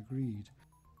 Certainly agreed.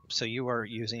 So you are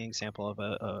using an example of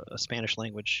a Spanish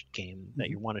language game that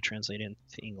you want to translate into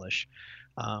English.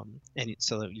 And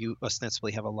so that you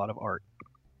ostensibly have a lot of art.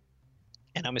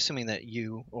 And I'm assuming that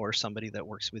you or somebody that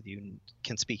works with you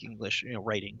can speak English,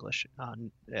 write English,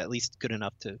 at least good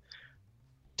enough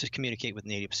to communicate with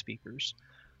native speakers.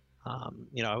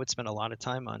 I would spend a lot of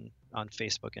time on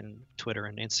Facebook and Twitter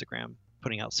and Instagram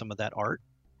putting out some of that art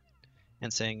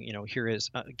and saying, here is,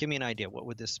 give me an idea. What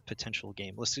would this potential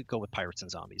game? Let's go with Pirates and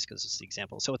Zombies because it's the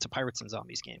example. So it's a Pirates and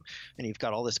Zombies game, and you've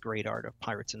got all this great art of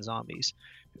Pirates and Zombies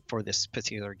for this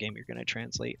particular game you're going to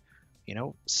translate.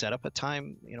 Set up a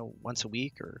time, once a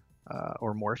week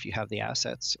or more if you have the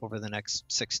assets over the next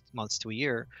 6 months to a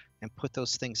year, and put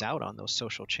those things out on those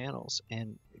social channels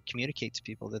and communicate to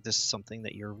people that this is something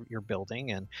that you're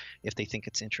building, and if they think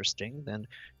it's interesting, then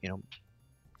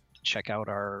check out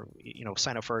our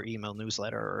sign up for our email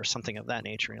newsletter or something of that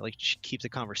nature, and keep the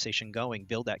conversation going,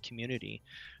 build that community.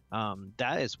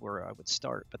 That is where I would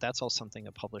start, but that's all something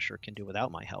a publisher can do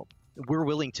without my help. We're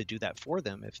willing to do that for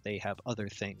them if they have other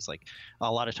things. Like a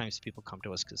lot of times people come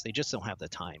to us because they just don't have the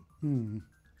time.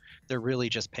 They're really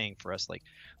just paying for us.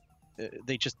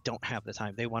 They just don't have the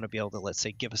time. They want to be able to, let's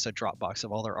say, give us a Dropbox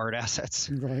of all their art assets,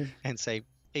 right, and say,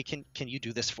 hey, can you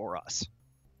do this for us?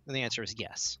 And the answer is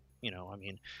yes.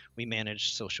 We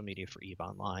manage social media for EVE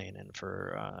Online and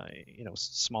for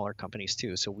smaller companies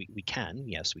too. So we can,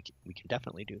 yes, we can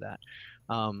definitely do that.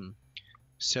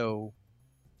 So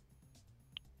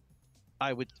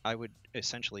I would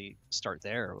essentially start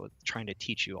there with trying to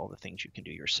teach you all the things you can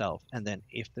do yourself. And then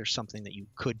if there's something that you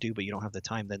could do but you don't have the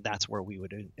time, then that's where we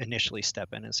would initially step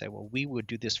in and say, well, we would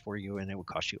do this for you and it would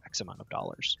cost you X amount of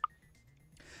dollars.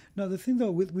 Now the thing though,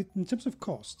 with in terms of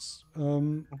costs,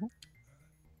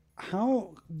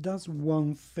 how does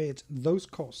one fit those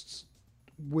costs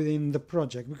within the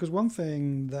project? Because one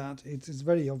thing that it's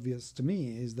very obvious to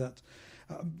me is that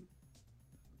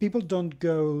people don't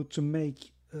go to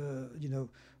make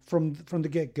from the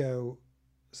get-go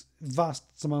vast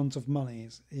amounts of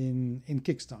monies in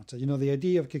Kickstarter. The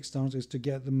idea of Kickstarter is to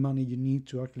get the money you need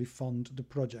to actually fund the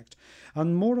project,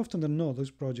 and more often than not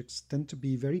those projects tend to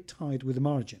be very tight with the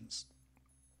margins.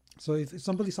 So if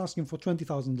somebody's asking for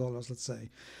 $20,000, let's say,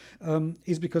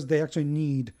 is because they actually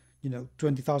need,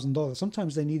 $20,000.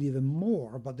 Sometimes they need even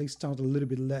more, but they start a little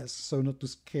bit less, so not to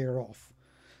scare off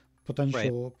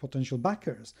potential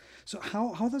backers. So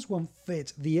how does one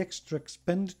fit the extra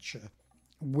expenditure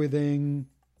within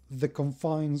the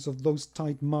confines of those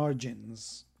tight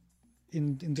margins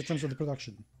in the terms of the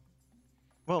production?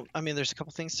 Well, I mean, there's a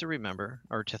couple things to remember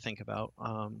or to think about.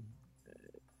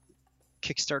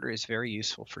 Kickstarter is very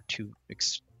useful for two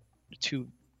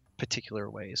particular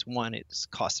ways. One, it's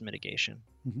cost mitigation.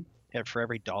 And for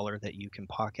every dollar that you can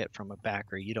pocket from a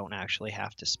backer, you don't actually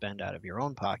have to spend out of your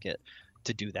own pocket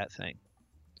to do that thing.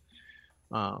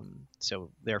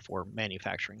 So therefore,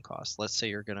 manufacturing costs. Let's say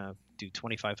you're going to do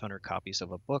 2,500 copies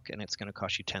of a book and it's going to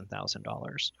cost you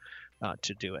 $10,000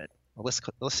 to do it. Well,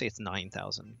 let's say it's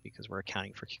 $9,000 because we're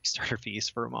accounting for Kickstarter fees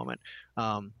for a moment.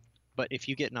 But if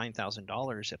you get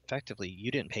 $9,000, effectively,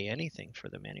 you didn't pay anything for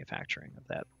the manufacturing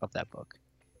of that book.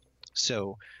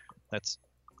 So it's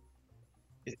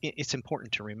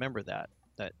important to remember that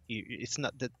it's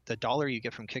not the dollar you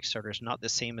get from Kickstarter is not the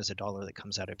same as a dollar that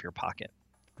comes out of your pocket.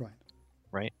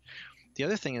 Right. The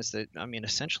other thing is that, I mean,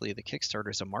 essentially the Kickstarter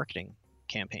is a marketing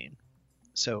campaign.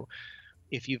 So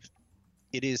it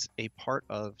is a part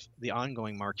of the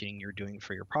ongoing marketing you're doing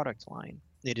for your product line.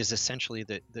 It is essentially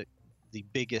the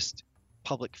biggest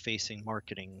public-facing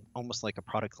marketing, almost like a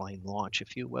product line launch,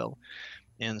 if you will.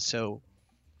 And so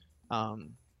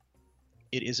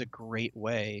it is a great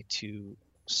way to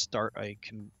start a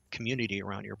community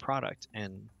around your product,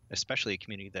 and especially a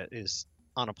community that is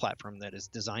on a platform that is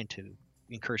designed to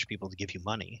encourage people to give you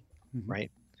money,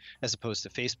 right? As opposed to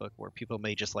Facebook, where people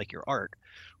may just like your art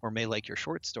or may like your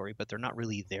short story, but they're not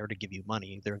really there to give you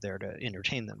money. They're there to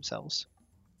entertain themselves.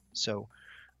 So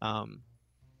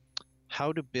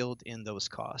how to build in those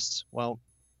costs? Well,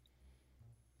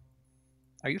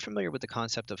 are you familiar with the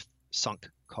concept of sunk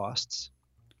costs?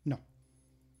 No.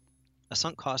 A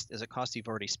sunk cost is a cost you've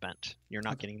already spent. You're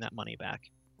not getting that money back,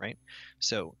 right?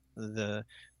 So the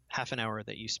half an hour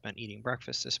that you spent eating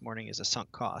breakfast this morning is a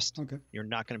sunk cost. Okay. You're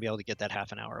not going to be able to get that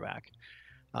half an hour back.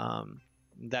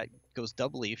 That goes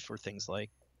doubly for things like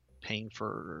paying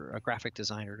for a graphic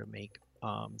designer to make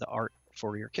the art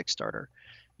for your Kickstarter.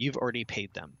 You've already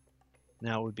paid them.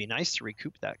 Now, it would be nice to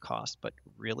recoup that cost, but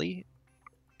really,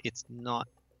 it's not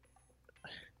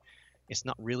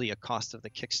really a cost of the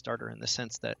Kickstarter in the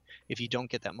sense that if you don't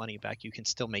get that money back, you can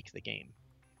still make the game.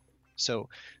 So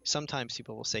sometimes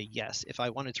people will say, yes, if I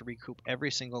wanted to recoup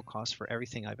every single cost for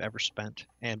everything I've ever spent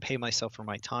and pay myself for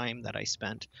my time that I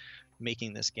spent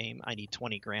making this game, I need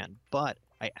 20 grand, but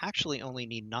I actually only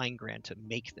need 9 grand to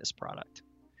make this product.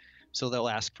 So they'll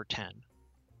ask for 10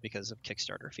 because of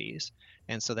Kickstarter fees.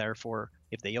 And so therefore,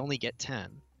 if they only get 10,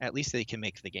 at least they can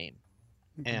make the game.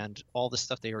 Mm-hmm. And all the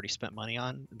stuff they already spent money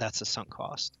on, that's a sunk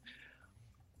cost.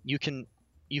 You can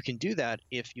do that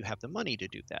if you have the money to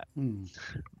do that. Mm.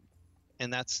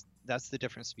 And that's the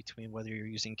difference between whether you're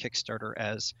using Kickstarter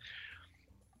as,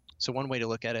 so one way to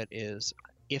look at it is,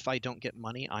 if I don't get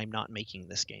money, I'm not making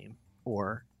this game.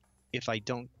 Or if I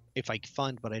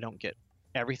fund but I don't get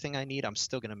everything I need, I'm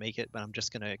still going to make it, but I'm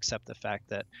just going to accept the fact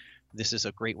that this is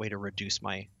a great way to reduce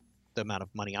the amount of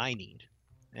money I need.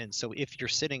 And so if you're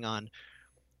sitting on,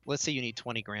 let's say you need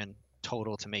 20 grand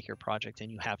total to make your project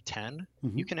and you have 10,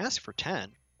 mm-hmm. you can ask for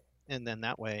 10. And then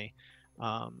that way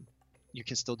you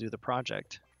can still do the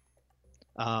project.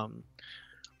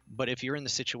 But if you're in the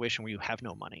situation where you have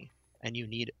no money and you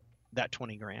need that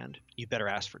 20 grand, you better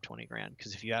ask for 20 grand.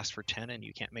 Because if you ask for 10 and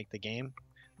you can't make the game,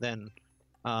 then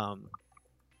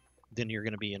you're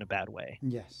going to be in a bad way.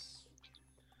 Yes.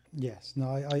 No,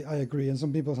 I agree. And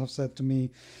some people have said to me,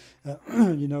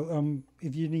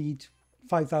 if you need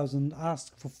 5,000,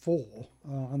 ask for 4,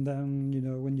 and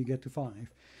then, when you get to 5.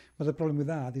 But the problem with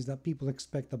that is that people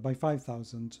expect that by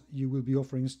 5,000, you will be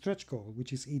offering a stretch goal,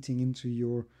 which is eating into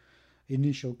your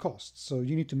initial costs. So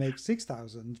you need to make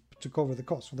 6,000 to cover the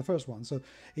cost for the first one. So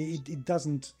it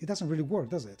doesn't really work,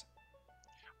 does it?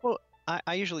 Well,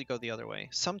 I usually go the other way.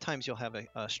 Sometimes you'll have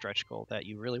a stretch goal that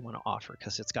you really want to offer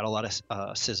because it's got a lot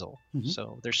of sizzle. Mm-hmm.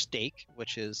 So there's stake,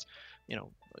 which is,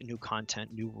 new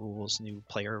content, new rules, new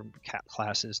player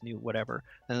classes, new whatever.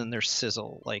 And then there's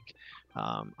sizzle, like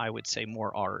I would say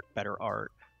more art, better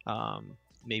art,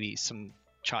 maybe some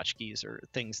tchotchkes or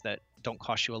things that don't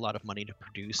cost you a lot of money to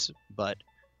produce, but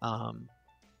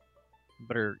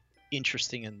are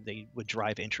interesting and they would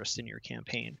drive interest in your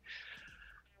campaign.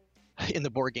 In the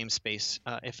board game space,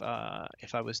 if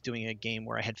I was doing a game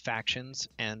where I had factions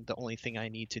and the only thing I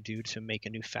need to do to make a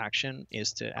new faction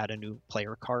is to add a new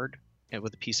player card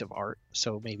with a piece of art,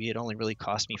 so maybe it only really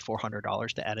cost me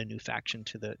 $400 to add a new faction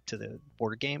to the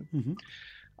board game. Mm-hmm.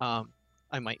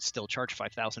 I might still charge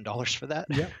 $5,000 for that,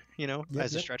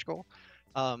 as a stretch goal.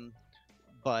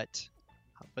 But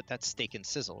that's steak and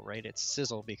sizzle, right? It's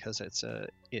sizzle because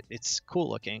it's cool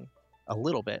looking a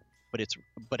little bit.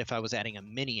 But if I was adding a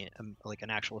mini, like an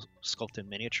actual sculpted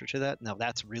miniature to that, now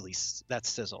that's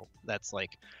sizzle. That's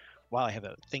like, wow, I have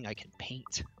a thing I can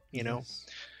paint, Yes.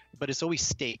 But it's always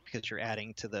steak because you're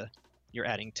adding to the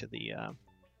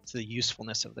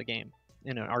usefulness of the game.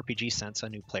 In an RPG sense, a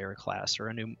new player class or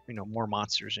a new, more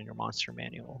monsters in your monster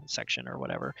manual section or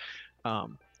whatever.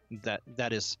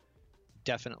 That is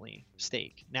definitely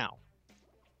steak. Now,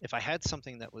 if I had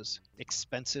something that was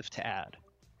expensive to add,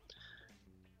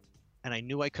 and I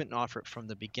knew I couldn't offer it from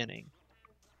the beginning.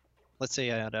 Let's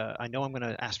say I know I'm going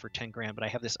to ask for 10 grand, but I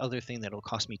have this other thing that'll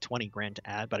cost me 20 grand to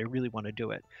add, but I really want to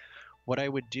do it. What I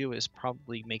would do is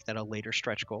probably make that a later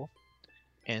stretch goal,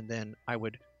 and then I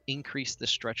would increase the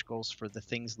stretch goals for the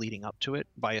things leading up to it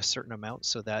by a certain amount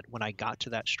so that when I got to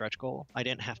that stretch goal, I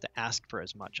didn't have to ask for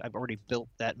as much. I've already built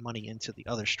that money into the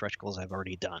other stretch goals I've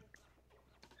already done.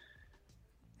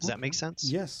 Does that make sense?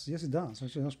 Yes, it does.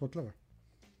 Actually, that's quite clever.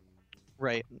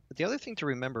 Right. The other thing to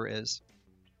remember is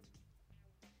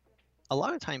a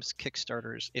lot of times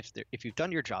Kickstarters, if you've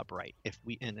done your job right, if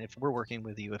we're working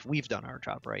with you, if we've done our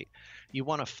job right, you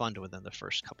want to fund within the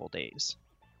first couple days,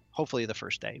 hopefully the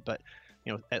first day, but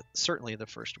certainly the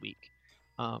first week.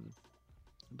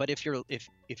 But if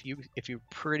you're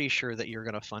pretty sure that you're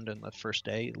going to fund in the first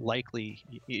day, likely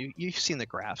you've seen the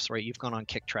graphs, right? You've gone on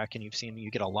KickTrack and you've seen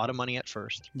you get a lot of money at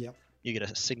first. Yep. You get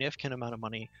a significant amount of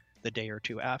money the day or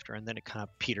two after, and then it kind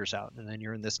of peters out, and then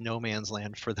you're in this no man's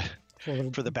land for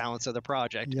the balance of the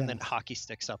project, and then hockey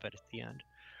sticks up at the end.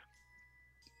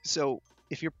 So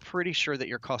if you're pretty sure that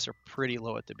your costs are pretty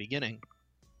low at the beginning,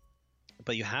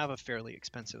 but you have a fairly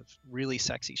expensive, really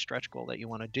sexy stretch goal that you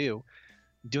want to do,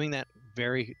 doing that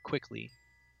very quickly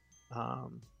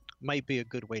might be a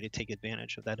good way to take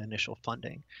advantage of that initial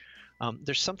funding.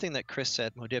 There's something that Chris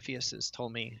at Modifius has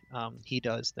told me he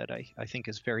does that I think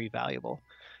is very valuable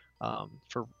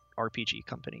for RPG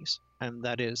companies, and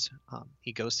that is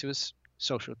he goes to his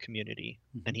social community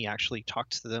and he actually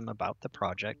talks to them about the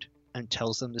project and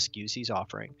tells them the SKUs he's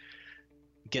offering,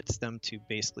 gets them to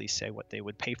basically say what they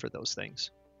would pay for those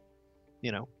things,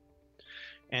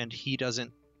 and he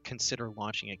doesn't consider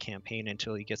launching a campaign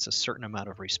until he gets a certain amount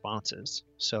of responses.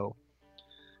 So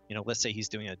let's say he's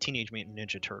doing a Teenage Mutant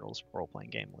Ninja Turtles role-playing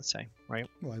game, let's say, right?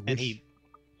 Well, and he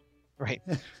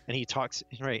talks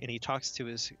to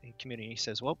his community. He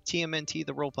says, well, TMNT,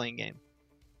 the role-playing game,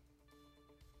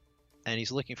 and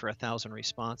he's looking for 1,000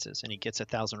 responses, and he gets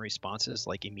 1,000 responses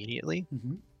like immediately.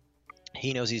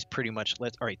 He knows he's pretty much all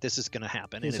right, this is going to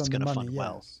happen, and it's going to fund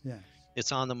well. Yeah,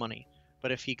 it's on the money.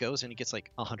 But if he goes and he gets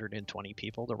like 120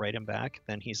 people to write him back,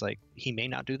 then he's like, he may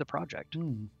not do the project.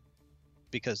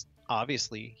 Because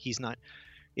obviously it's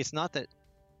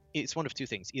one of two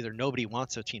things. Either nobody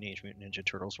wants a Teenage Mutant Ninja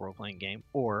Turtles role-playing game,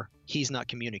 or he's not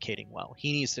communicating well.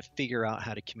 He needs to figure out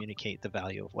how to communicate the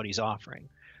value of what he's offering,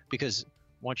 because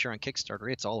once you're on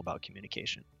Kickstarter, it's all about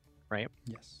communication, right?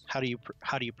 Yes. How do you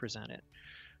present it?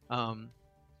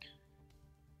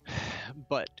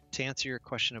 But to answer your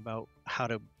question about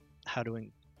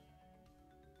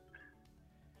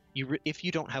if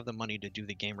you don't have the money to do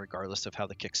the game, regardless of how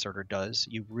the Kickstarter does,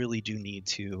 you really do need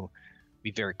to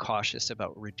be very cautious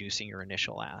about reducing your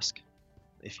initial ask.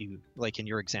 If you, like in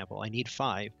your example, I need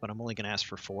 5, but I'm only going to ask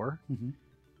for 4.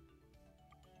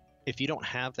 If you don't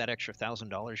have that extra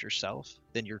 $1,000 yourself,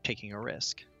 then you're taking a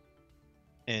risk.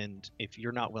 And if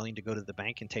you're not willing to go to the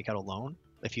bank and take out a loan,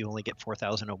 if you only get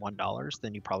 $4,001,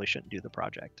 then you probably shouldn't do the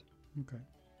project. Okay,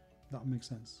 that makes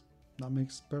sense. That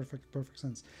makes perfect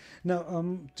sense. Now,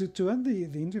 to end the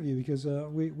interview, because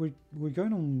we're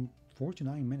going on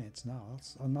 49 minutes now,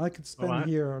 and I could spend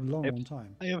here a long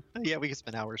time. Yeah, we could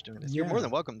spend hours doing this. You're more than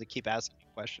welcome to keep asking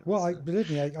questions. Well, believe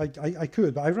me, I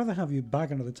could, but I'd rather have you back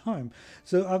another time.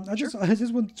 So I just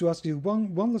wanted to ask you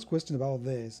one last question about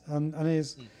this, and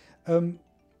is,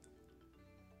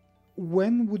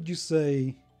 when would you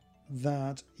say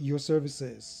that your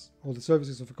services, or the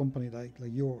services of a company like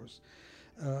yours,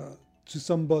 to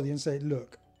somebody and say,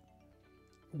 look,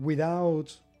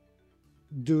 without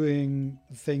doing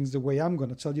things the way I'm going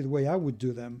to tell you the way I would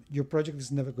do them, your project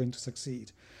is never going to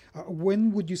succeed?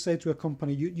 When would you say to a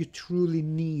company, you truly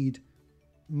need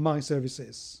my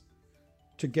services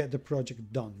to get the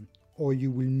project done, or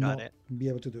you will not be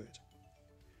able to do it?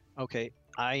 Okay,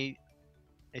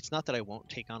 it's not that I won't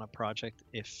take on a project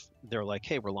if they're like,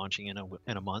 hey, we're launching in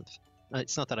a month.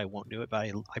 It's not that I won't do it, but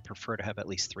I prefer to have at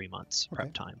least 3 months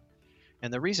prep time.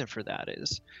 And the reason for that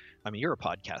is, you're a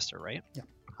podcaster, right? Yeah.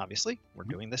 Obviously, we're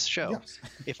doing this show. Yes.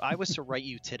 If I was to write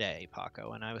you today,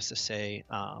 Paco, and I was to say,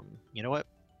 you know what,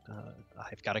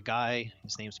 I've got a guy,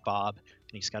 his name's Bob,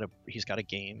 and he's got a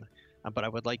game, but I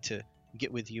would like to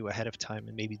get with you ahead of time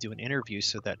and maybe do an interview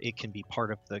so that it can be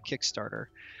part of the Kickstarter.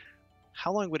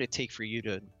 How long would it take for you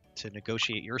to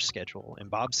negotiate your schedule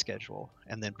and Bob's schedule,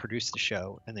 and then produce the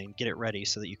show and then get it ready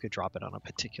so that you could drop it on a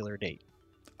particular date?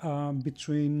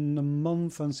 Between a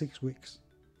month and 6 weeks.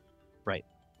 Right,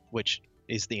 which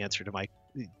is the answer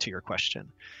to your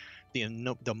question.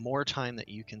 The more time that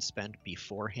you can spend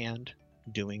beforehand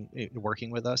working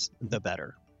with us, the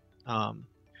better.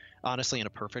 Honestly, in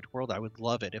a perfect world, I would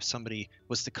love it if somebody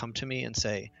was to come to me and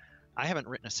say, I haven't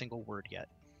written a single word yet.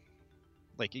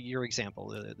 Like your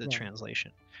example, the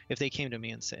translation. If they came to me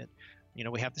and said,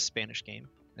 we have the Spanish game,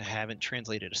 I haven't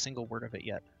translated a single word of it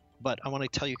yet, but I want to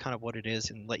tell you kind of what it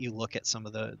is and let you look at some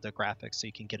of the graphics so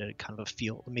you can get a kind of a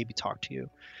feel, maybe talk to you.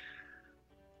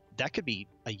 That could be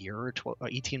a year or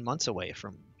 18 months away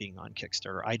from being on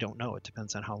Kickstarter. I don't know. It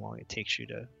depends on how long it takes you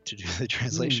to do the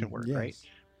translation work, right?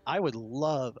 I always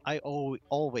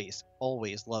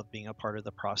love being a part of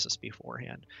the process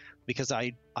beforehand, because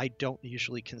I don't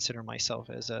usually consider myself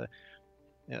as a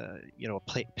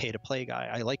pay to play guy.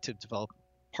 I like to develop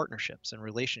partnerships and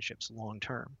relationships long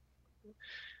term.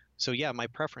 So yeah, my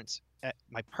preference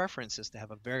is to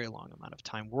have a very long amount of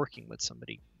time working with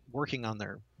somebody, working on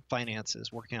their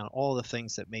finances, working on all the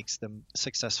things that makes them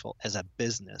successful as a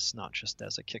business, not just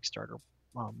as a Kickstarter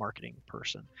marketing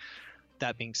person.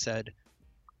 That being said,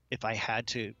 if I had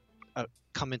to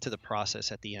come into the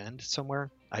process at the end somewhere,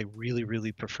 I really,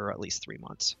 really prefer at least 3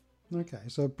 months. Okay,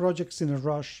 so projects in a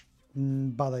rush,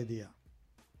 bad idea.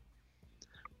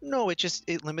 No,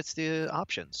 it limits the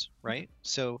options, right?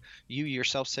 So you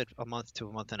yourself said a month to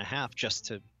a month and a half just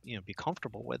to, be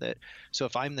comfortable with it. So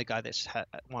if I'm the guy that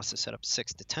wants to set up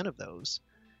 6 to 10 of those,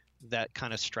 that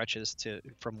kind of stretches to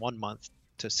from 1 month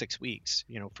to 6 weeks,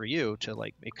 for you to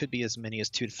like, it could be as many as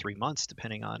 2 to 3 months,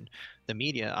 depending on the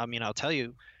media. I mean, I'll tell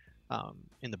you,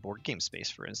 in the board game space,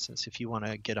 for instance, if you want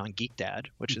to get on Geek Dad,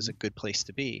 which is a good place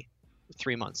to be,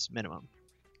 3 months minimum.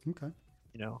 Okay.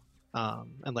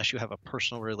 Unless you have a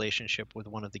personal relationship with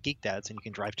one of the Geek Dads and you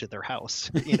can drive to their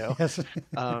house, Yes.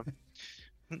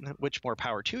 which more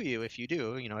power to you if you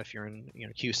do, if you're in,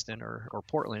 Houston or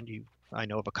Portland, I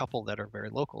know of a couple that are very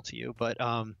local to you, but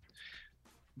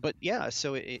yeah,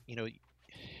 so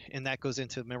and that goes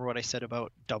into, remember what I said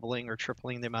about doubling or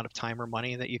tripling the amount of time or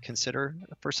money that you consider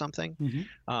for something.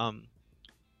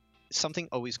 Something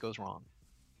always goes wrong.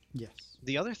 Yes.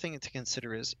 The other thing to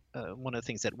consider is one of the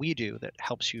things that we do that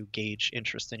helps you gauge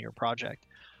interest in your project.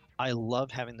 I love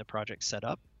having the project set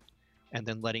up and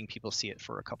then letting people see it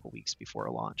for a couple weeks before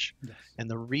a launch. Yes. And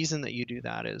the reason that you do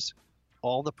that is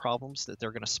all the problems that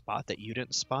they're going to spot that you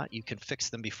didn't spot, you can fix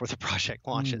them before the project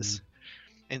launches.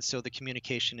 And so the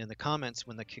communication in the comments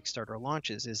when the Kickstarter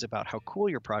launches is about how cool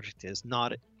your project is,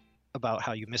 not about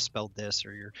how you misspelled this,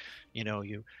 or you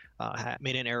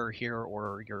made an error here,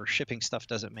 or your shipping stuff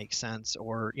doesn't make sense,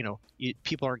 or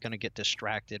people aren't going to get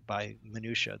distracted by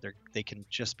minutia. They can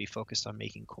just be focused on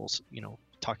making cool,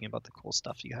 talking about the cool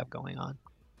stuff you have going on.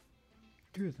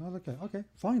 Good. Okay.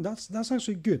 Fine. That's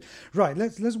actually good. Right.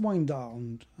 Let's wind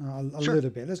down a Sure. little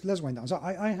bit. Let's wind down. So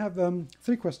I have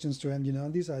 3 questions to end.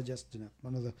 And these are just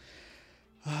one of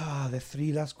the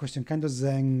 3 last question, kind of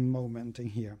Zen moment in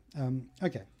here.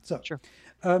 Okay. So Sure.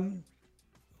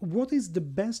 What is the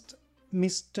best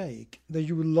mistake that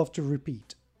you would love to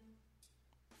repeat?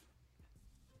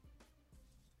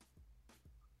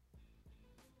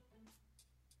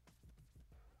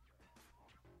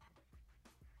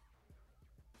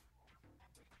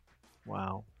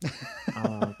 Wow.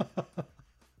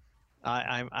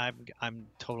 I'm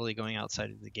totally going outside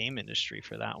of the game industry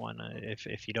for that one,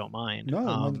 if you don't mind. No,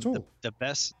 not at all.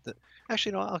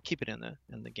 Actually, no, I'll keep it in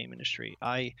the game industry.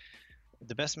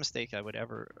 The best mistake I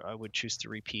would choose to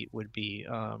repeat would be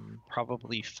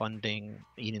probably funding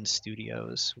Eden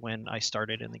Studios when I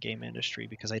started in the game industry,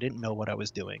 because I didn't know what I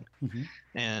was doing,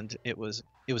 and it was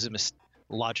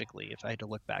logically, if I had to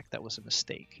look back, that was a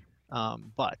mistake.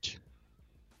 But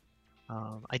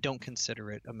I don't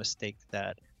consider it a mistake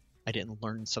that I didn't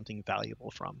learn something valuable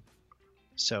from.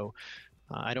 So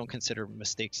I don't consider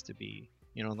mistakes to be,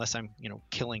 unless I'm,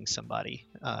 killing somebody,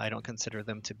 I don't consider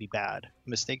them to be bad.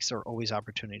 Mistakes are always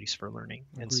opportunities for learning.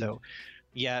 Agreed. And so,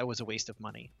 yeah, it was a waste of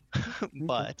money,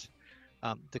 but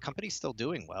the company's still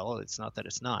doing well. It's not that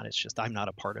it's not, it's just I'm not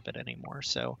a part of it anymore.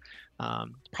 So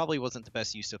probably wasn't the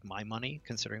best use of my money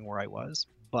considering where I was,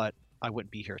 but I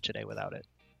wouldn't be here today without it.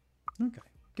 Okay.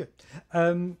 Good.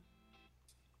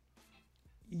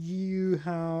 You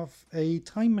have a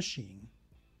time machine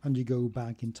and you go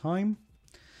back in time,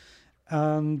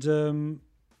 and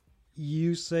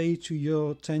you say to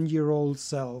your 10-year-old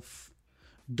self,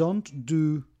 don't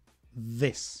do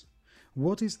this.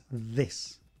 What is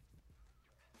this?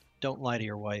 Don't lie to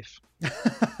your wife. Okay.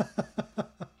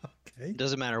 It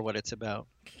doesn't matter what it's about.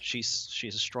 She's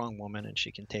a strong woman and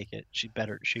she can take it. She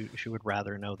would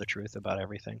rather know the truth about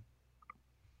everything.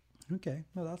 Okay,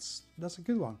 well, that's a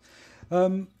good one.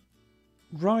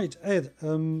 Right, Ed,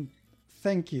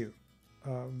 thank you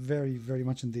very, very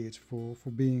much indeed for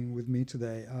being with me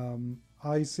today.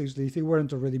 I seriously, if it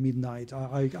weren't already midnight,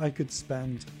 I could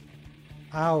spend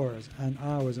hours and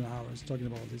hours and hours talking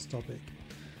about this topic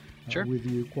Sure. with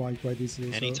you quite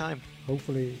easily. Anytime. So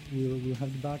hopefully we'll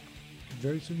have you back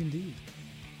very soon indeed.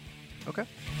 Okay.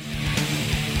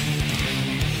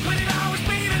 Would it always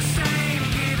be the same?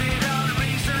 Give it all a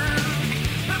reason.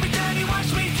 Let me tell you,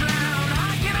 watch me drown.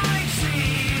 I cannot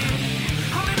see.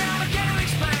 Only now I can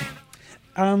explain.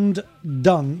 And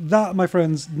done. That, my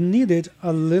friends, needed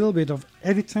a little bit of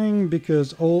editing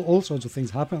because all sorts of things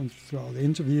happened throughout the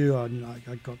interview, and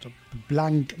I got a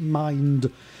blank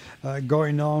mind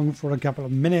going on for a couple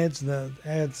of minutes. The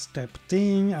Ed stepped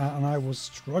in, and I was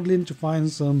struggling to find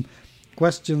some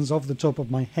questions off the top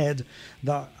of my head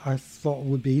that I thought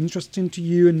would be interesting to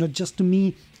you and not just to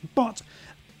me. But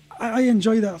I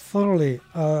enjoyed that thoroughly,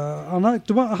 and I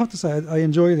have to say I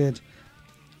enjoyed it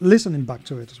listening back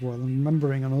to it as well, and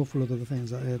remembering an awful lot of the things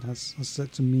that Ed has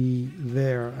said to me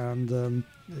there, and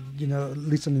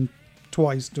listening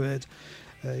twice to it,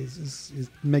 it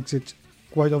makes it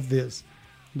quite obvious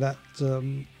that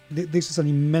this is an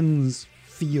immense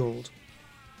field.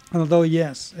 And although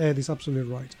yes, Ed is absolutely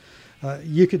right,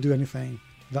 you could do anything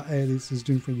that Ed is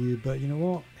doing for you, but you know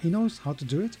what? He knows how to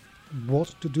do it,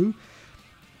 what to do,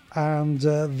 and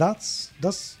that's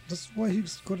why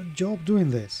he's got a job doing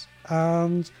this.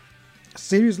 And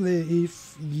seriously,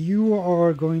 if you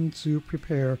are going to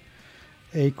prepare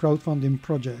a crowdfunding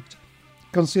project,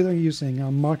 consider using a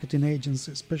marketing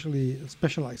agency, especially a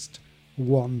specialized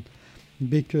one,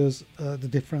 because the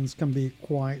difference can be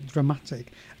quite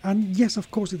dramatic. And yes, of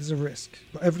course, it is a risk,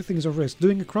 but everything is a risk.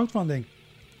 Doing a crowdfunding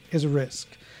is a risk,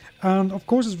 and of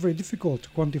course, it's very difficult to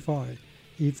quantify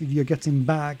if you're getting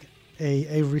back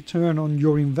a return on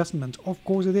your investment. Of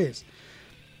course, it is.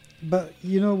 But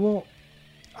you know what?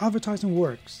 Advertising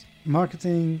works,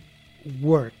 marketing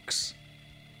works.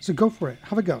 So go for it.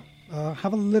 Have a go.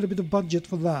 Have a little bit of budget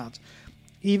for that,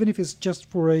 even if it's just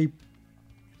for a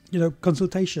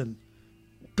consultation.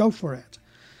 Go for it.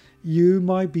 You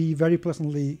might be very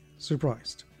pleasantly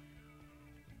surprised.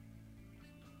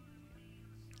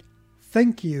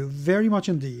 Thank you very much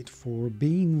indeed for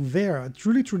being there. I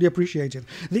truly, truly appreciate it.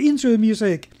 The intro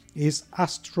music is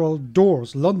Astral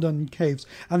Doors, London Caves,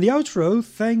 and the outro,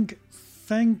 thank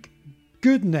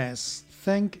goodness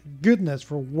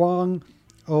for one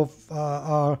of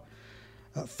our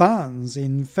fans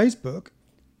in Facebook,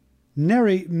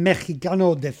 Neri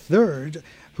Mexicano III,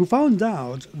 who found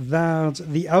out that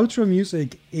the outro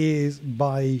music is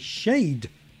by Shade,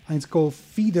 and it's called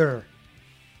Feeder.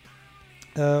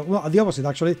 Well, the opposite,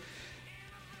 actually.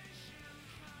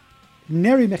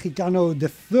 Neri Mexicano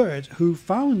III, who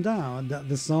found out that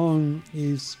the song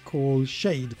is called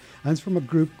Shade, and it's from a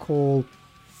group called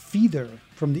Feeder,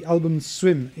 from the album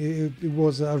Swim. It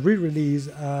was a re-release,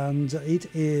 and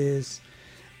it is...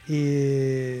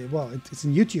 it's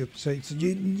in YouTube, so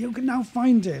you can now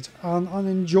find it and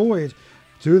enjoy it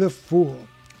to the full.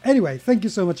 Anyway, thank you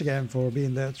so much again for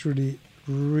being there. Truly,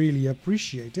 really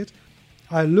appreciate it.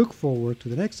 I look forward to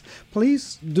the next.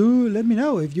 Please do let me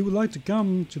know if you would like to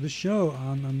come to the show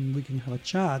and we can have a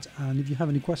chat. And if you have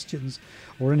any questions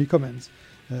or any comments,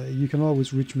 you can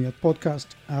always reach me at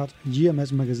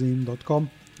podcast@gmsmagazine.com.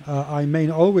 I may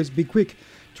not always be quick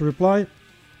to reply,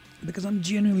 because I'm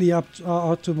genuinely up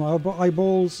to my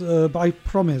eyeballs, but I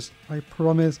promise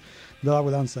that I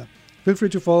will answer. Feel free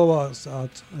to follow us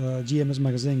at GMS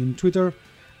Magazine in Twitter,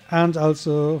 and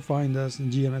also find us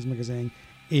in GMS Magazine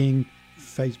in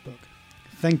Facebook.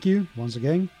 Thank you once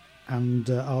again, and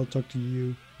I'll talk to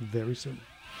you very soon.